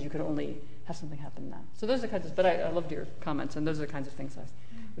some senses you can only have something happen now. So those are the kinds of, but I loved your comments, and those are the kinds of things I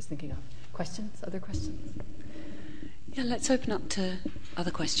was thinking of. Questions? Other questions? Yeah, let's open up to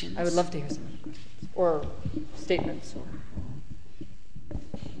other questions. I would love to hear some other questions. Or statements.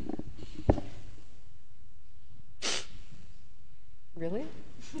 Really?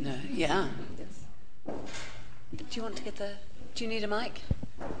 No, yeah. Yes. Do you want to get do you need a mic?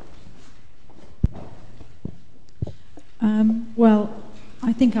 Well,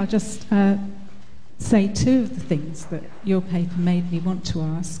 I think I'll just say two of the things that your paper made me want to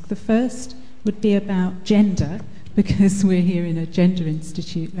ask. The first would be about gender, because we're here in a Gender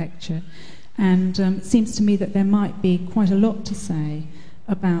Institute lecture, and it seems to me that there might be quite a lot to say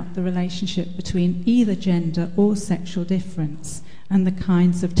about the relationship between either gender or sexual difference and the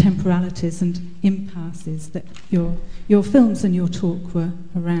kinds of temporalities and impasses that your films and your talk were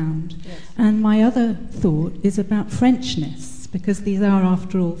around. Yes. And my other thought is about Frenchness, because these are,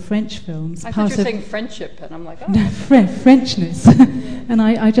 after all, French films. I thought you were saying friendship, and I'm like, oh. No, Frenchness. And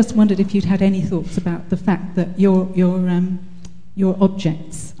I just wondered if you'd had any thoughts about the fact that your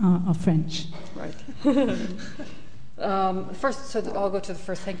objects are French. Right. First, so I'll go to the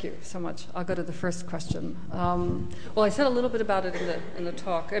first. Thank you so much. I'll go to the first question. Well, I said a little bit about it in the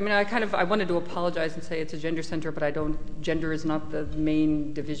talk. I mean, I wanted to apologize and say it's a gender center, but gender is not the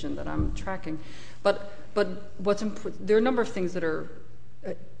main division that I'm tracking. But there are a number of things that are,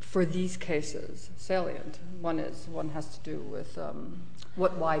 for these cases, salient. One has to do with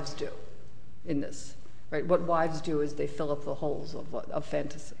what wives do in this, right? What wives do is they fill up the holes of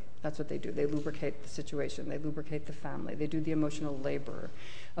fantasy. That's what they do. They lubricate the situation. They lubricate the family. They do the emotional labor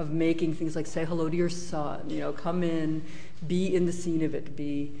of making things like say hello to your son, come in, be in the scene of it,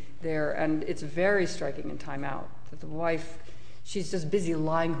 be there. And it's very striking in Time Out that the wife, she's just busy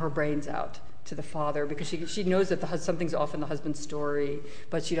lying her brains out to the father because she knows that something's off in the husband's story,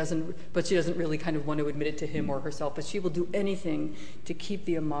 but she doesn't really kind of want to admit it to him or herself. But she will do anything to keep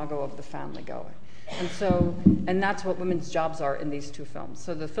the imago of the family going. And that's what women's jobs are in these two films.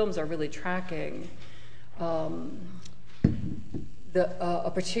 So the films are really tracking a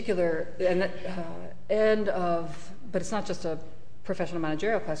particular end of, but it's not just a professional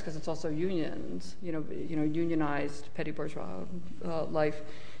managerial class because it's also unions, unionized petty bourgeois life,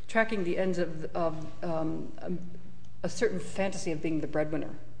 tracking the ends of a certain fantasy of being the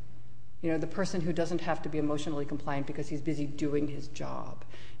breadwinner. The person who doesn't have to be emotionally compliant because he's busy doing his job.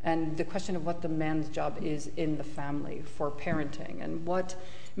 And the question of what the man's job is in the family for parenting. And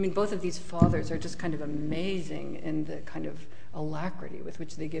both of these fathers are just kind of amazing in the kind of alacrity with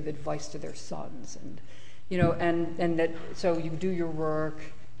which they give advice to their sons. And that, so you do your work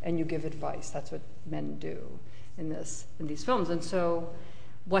and you give advice. That's what men do in these films. And so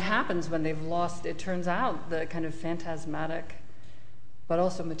what happens when they've lost, it turns out, the kind of phantasmatic but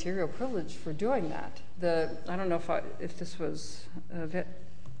also material privilege for doing that. I don't know if this was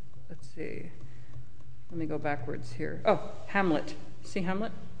let's see. Let me go backwards here. Oh, Hamlet. See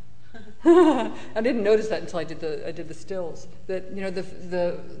Hamlet? I didn't notice that until I did the stills. That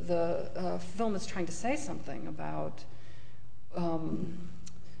the film is trying to say something about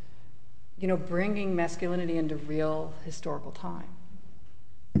bringing masculinity into real historical time.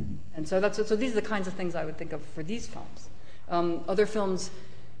 And so these are the kinds of things I would think of for these films. Other films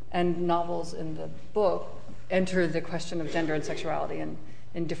and novels in the book enter the question of gender and sexuality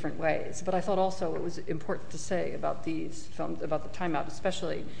in different ways. But I thought also it was important to say about these films, about the Time Out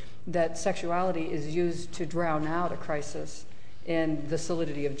especially, that sexuality is used to drown out a crisis in the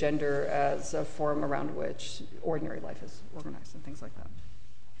solidity of gender as a form around which ordinary life is organized and things like that.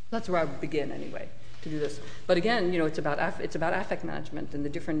 That's where I would begin anyway to do this. But again, it's about affect management and the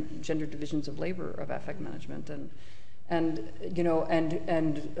different gender divisions of labor of affect management and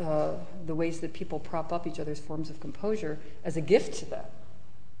the ways that people prop up each other's forms of composure as a gift to them.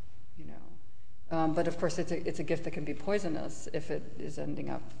 But of course, it's a gift that can be poisonous if it is ending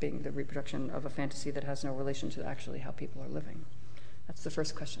up being the reproduction of a fantasy that has no relation to actually how people are living. That's the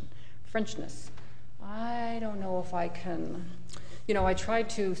first question. Frenchness. I don't know if I can. I tried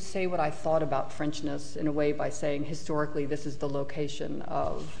to say what I thought about Frenchness in a way by saying historically this is the location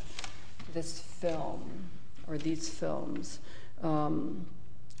of this film or these films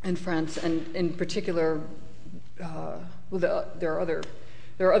in France, and in particular, there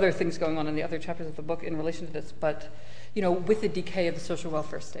are other things going on in the other chapters of the book in relation to this, but with the decay of the social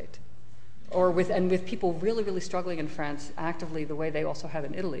welfare state, or with people really, really struggling in France actively the way they also have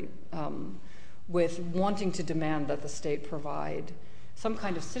in Italy, with wanting to demand that the state provide some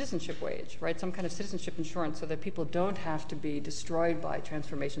kind of citizenship wage, right? Some kind of citizenship insurance so that people don't have to be destroyed by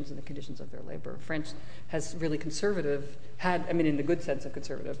transformations in the conditions of their labor. France has really in the good sense of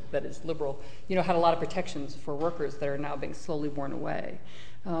conservative, that is liberal, had a lot of protections for workers that are now being slowly worn away.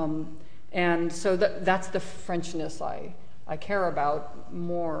 And so that's the Frenchness I care about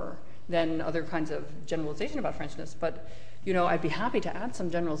more than other kinds of generalization about Frenchness. But I'd be happy to add some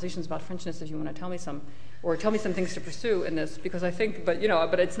generalizations about Frenchness if you want to tell me some, or tell me some things to pursue in this, because I think, but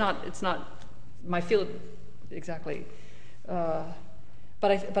it's not my field exactly. But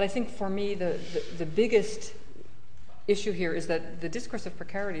I think for me the biggest issue here is that the discourse of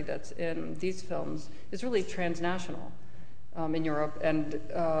precarity that's in these films is really transnational in Europe, and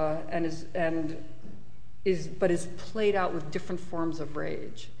is played out with different forms of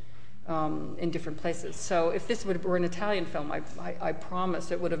rage. In different places. So if this were an Italian film, I promise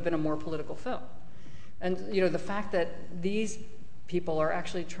it would have been a more political film. And the fact that these people are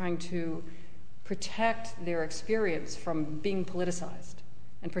actually trying to protect their experience from being politicized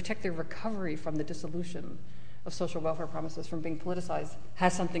and protect their recovery from the dissolution of social welfare promises from being politicized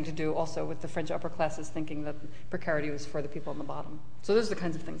has something to do also with the French upper classes thinking that precarity was for the people on the bottom. So those are the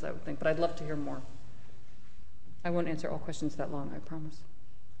kinds of things I would think, but I'd love to hear more. I won't answer all questions that long, I promise.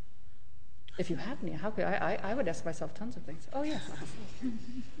 If you have any, how could I would ask myself tons of things. Oh, yes.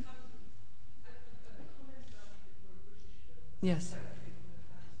 Yes.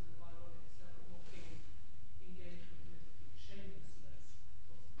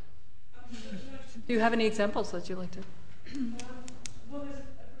 Do you have any examples that you'd like to? Well, there's a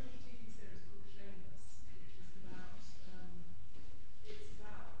British TV series called Shameless, which is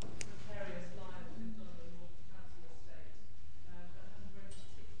about precarious lives lived on a North Council estate. And I have a very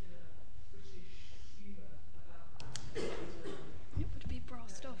particular British humour about that. It would be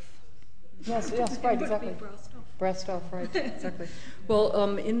brassed off. Yes, right, exactly. Brassed off, right, exactly. Well,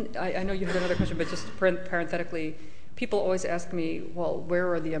 I know you had another question, but just parenthetically, people always ask me, well,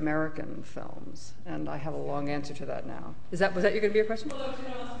 where are the American films? And I have a long answer to that now. Was that going to be your question? Well, I was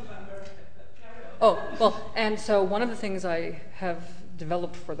going to ask you about America, but carry on. Oh, well, and so one of the things I have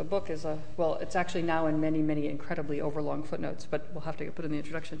developed for the book is, it's actually now in many, many incredibly overlong footnotes, but we'll have to put in the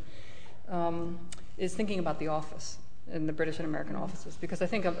introduction, is thinking about The Office in the British and American offices. Because I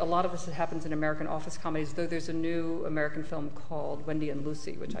think a lot of this happens in American office comedies, though there's a new American film called Wendy and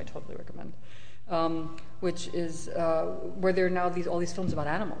Lucy, which I totally recommend. Which is where there are now all these films about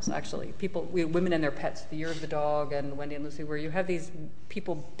animals, actually. Women and their pets, The Year of the Dog and Wendy and Lucy, where you have these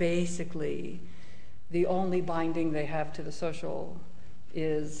people basically, the only binding they have to the social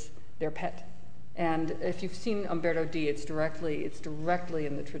is their pet. And if you've seen Umberto D, it's directly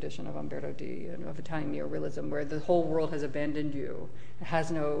in the tradition of Umberto D and of Italian neorealism, where the whole world has abandoned you,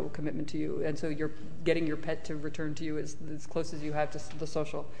 has no commitment to you, and so you're getting your pet to return to you as close as you have to the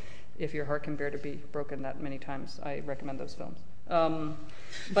social. If your heart can bear to be broken that many times, I recommend those films.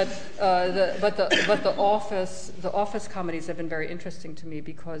 But the office comedies have been very interesting to me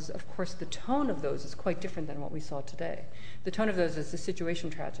because, of course, the tone of those is quite different than what we saw today. The tone of those is the situation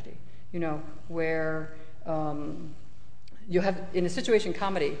tragedy, where you have, in a situation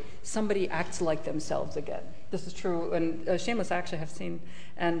comedy, somebody acts like themselves again. This is true, and Shameless I actually have seen,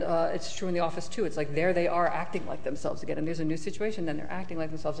 and it's true in The Office too. It's like there they are acting like themselves again, and there's a new situation, then they're acting like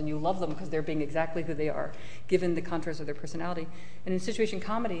themselves, and you love them because they're being exactly who they are, given the contours of their personality. And in situation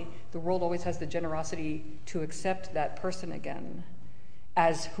comedy, the world always has the generosity to accept that person again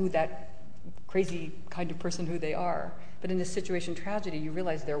as who that crazy kind of person who they are. But in this situation tragedy, you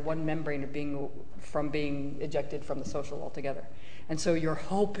realize they're one membrane of being ejected from the social altogether. And so you're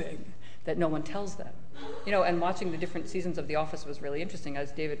hoping that no one tells them. And watching the different seasons of The Office was really interesting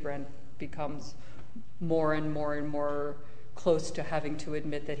as David Brent becomes more and more and more close to having to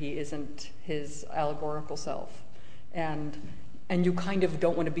admit that he isn't his allegorical self. And you kind of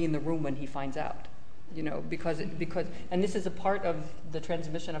don't want to be in the room when he finds out. Because and this is a part of the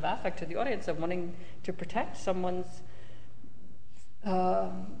transmission of affect to the audience, of wanting to protect someone's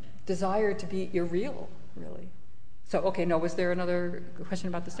desire to be irreal, really. So, okay, no, was there another question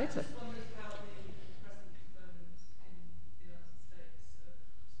about the States? I just wondered how the present moment in the United States of sort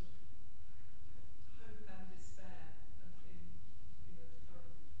of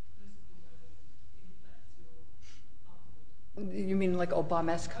You mean like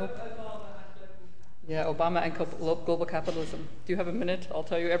Obama-esque hope? Yeah, Obama and global capitalism. Do you have a minute? I'll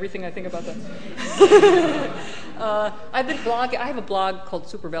tell you everything I think about that. I've been blogging. I have a blog called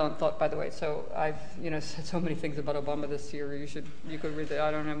Superviolent Thought, by the way. So I've said so many things about Obama this year. You could read it.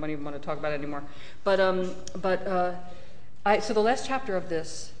 I don't even want to talk about it anymore. So the last chapter of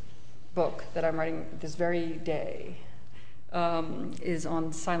this book that I'm writing this very day is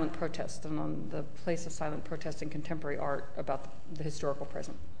on silent protest and on the place of silent protest in contemporary art about the historical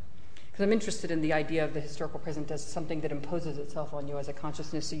present. Because I'm interested in the idea of the historical present as something that imposes itself on you as a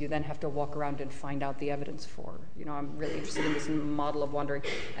consciousness, so you then have to walk around and find out the evidence for. I'm really interested in this model of wandering.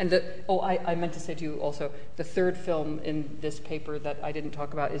 And I meant to say to you also, the third film in this paper that I didn't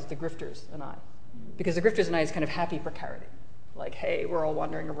talk about is The Grifters and I. Because The Grifters and I is kind of happy precarity. Like, hey, we're all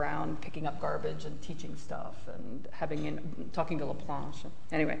wandering around, picking up garbage and teaching stuff and talking to Laplanche.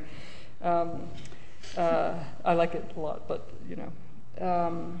 Anyway, I like it a lot, but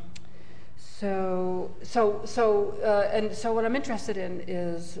So what I'm interested in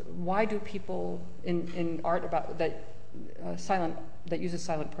is, why do people in art about that uses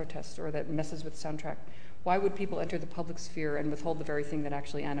silent protest or that messes with soundtrack, why would people enter the public sphere and withhold the very thing that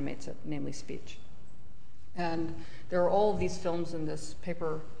actually animates it, namely speech? And there are all of these films in this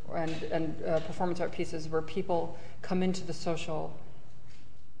paper and performance art pieces where people come into the social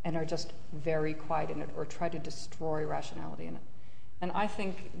and are just very quiet in it or try to destroy rationality in it. And I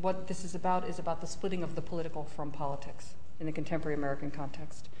think what this is about the splitting of the political from politics in the contemporary American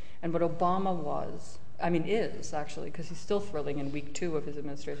context. And what Obama is actually, because he's still thrilling in week 2 of his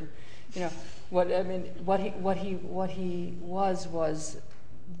administration. What he was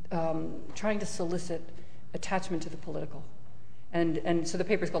trying to solicit attachment to the political. And so the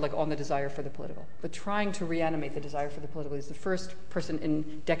paper is called On the Desire for the Political. But trying to reanimate the desire for the political. He's the first person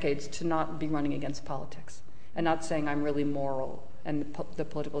in decades to not be running against politics and not saying I'm really moral and the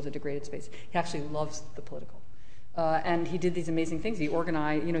political is a degraded space. He actually loves the political. And he did these amazing things. He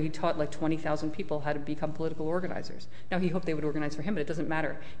organized, he taught like 20,000 people how to become political organizers. Now, he hoped they would organize for him, but it doesn't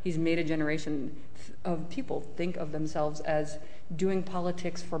matter. He's made a generation of people think of themselves as doing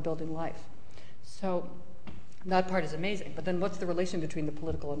politics for building life. So that part is amazing. But then what's the relation between the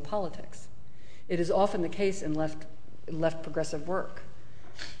political and politics? It is often the case in left progressive work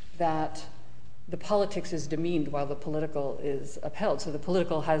that the politics is demeaned while the political is upheld. So the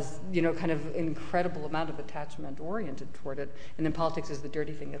political has, kind of incredible amount of attachment oriented toward it, and then politics is the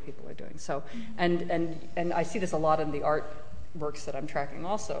dirty thing that people are doing. So, and I see this a lot in the art works that I'm tracking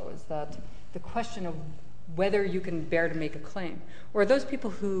also, is that the question of whether you can bear to make a claim, or those people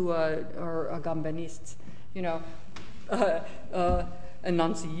who are Gambanists, Ananciists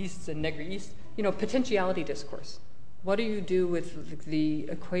and Negriists, potentiality discourse. What do you do with the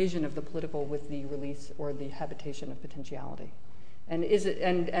equation of the political with the release or the habitation of potentiality? And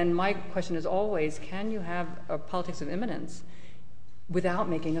and my question is always, can you have a politics of immanence without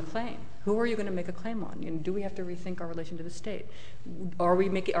making a claim? Who are you going to make a claim on? Do we have to rethink our relation to the state? Are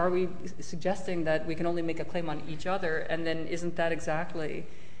we suggesting that we can only make a claim on each other, and then isn't that exactly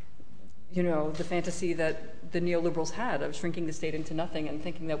the fantasy that the neoliberals had of shrinking the state into nothing and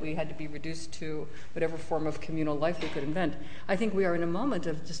thinking that we had to be reduced to whatever form of communal life we could invent? I think we are in a moment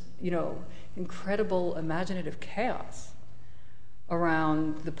of just, incredible imaginative chaos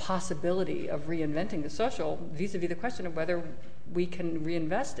around the possibility of reinventing the social vis-a-vis the question of whether we can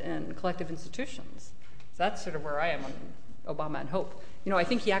reinvest in collective institutions. So that's sort of where I am on Obama and hope. I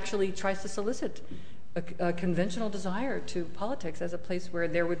think he actually tries to solicit a conventional desire to politics as a place where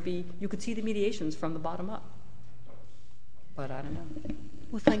you could see the mediations from the bottom up. But I don't know.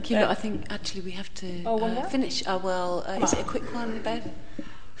 Well, thank you. I think actually we have to finish. Is it a quick one, Bev?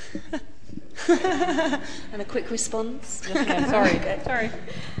 And a quick response? Sorry.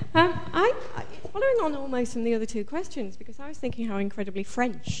 Following on almost from the other two questions, because I was thinking how incredibly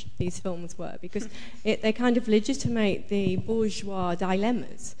French these films were, because they kind of legitimate the bourgeois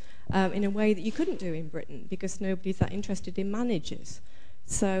dilemmas in a way that you couldn't do in Britain, because nobody's that interested in managers.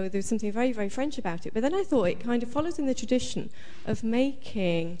 So there's something very, very French about it. But then I thought it kind of follows in the tradition of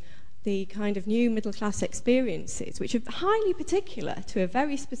making the kind of new middle-class experiences, which are highly particular to a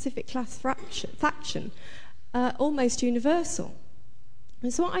very specific class faction, almost universal.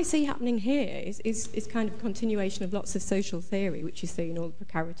 And so what I see happening here is kind of a continuation of lots of social theory, which you see in all the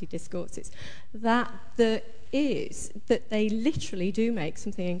precarity discourses, that they literally do make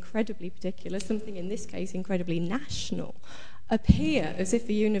something incredibly particular, something in this case incredibly national, appear as if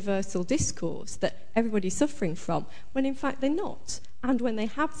a universal discourse that everybody's suffering from, when in fact they're not. And when they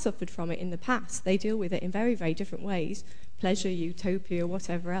have suffered from it in the past, they deal with it in very, very different ways, pleasure, utopia,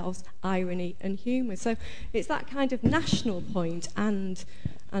 whatever else, irony and humour. So it's that kind of national point and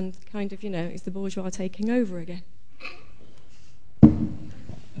kind of, it's the bourgeois taking over again.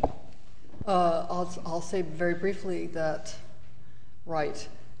 I'll say very briefly that, right,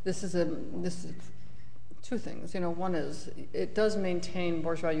 this is two things. One is it does maintain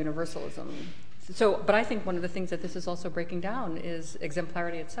bourgeois universalism. So, but I think one of the things that this is also breaking down is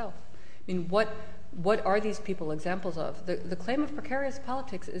exemplarity itself. I mean, what are these people examples of? The claim of precarious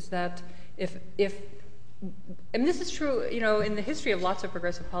politics is that if and this is true, in the history of lots of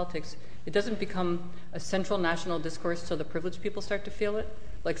progressive politics, it doesn't become a central national discourse till the privileged people start to feel it.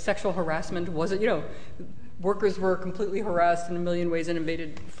 Like sexual harassment wasn't, workers were completely harassed in a million ways and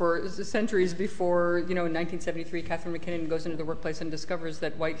invaded for centuries before, in 1973, Catherine McKinnon goes into the workplace and discovers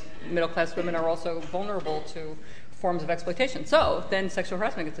that white middle-class women are also vulnerable to forms of exploitation. So then sexual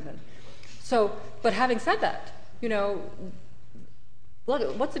harassment gets invented. So, but having said that,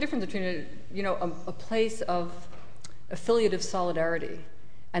 what's the difference between a place of affiliative solidarity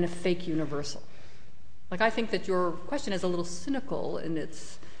and a fake universal? Like, I think that your question is a little cynical in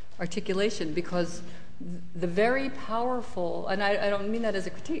its articulation, because the very powerful, and I don't mean that as a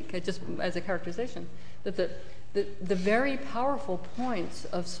critique, just as a characterization, that the very powerful points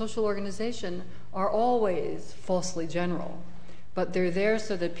of social organization are always falsely general. But they're there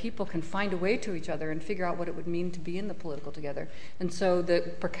so that people can find a way to each other and figure out what it would mean to be in the political together. And so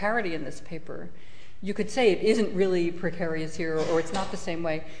the precarity in this paper, you could say it isn't really precarious here, or it's not the same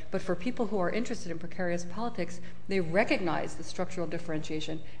way, but for people who are interested in precarious politics, they recognize the structural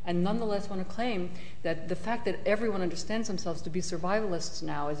differentiation and nonetheless want to claim that the fact that everyone understands themselves to be survivalists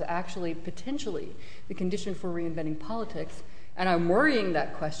now is actually potentially the condition for reinventing politics. And I'm worrying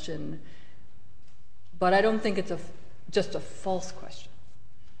that question, but I don't think it's just a false question.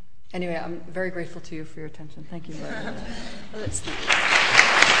 Anyway, I'm very grateful to you for your attention. Thank you very much.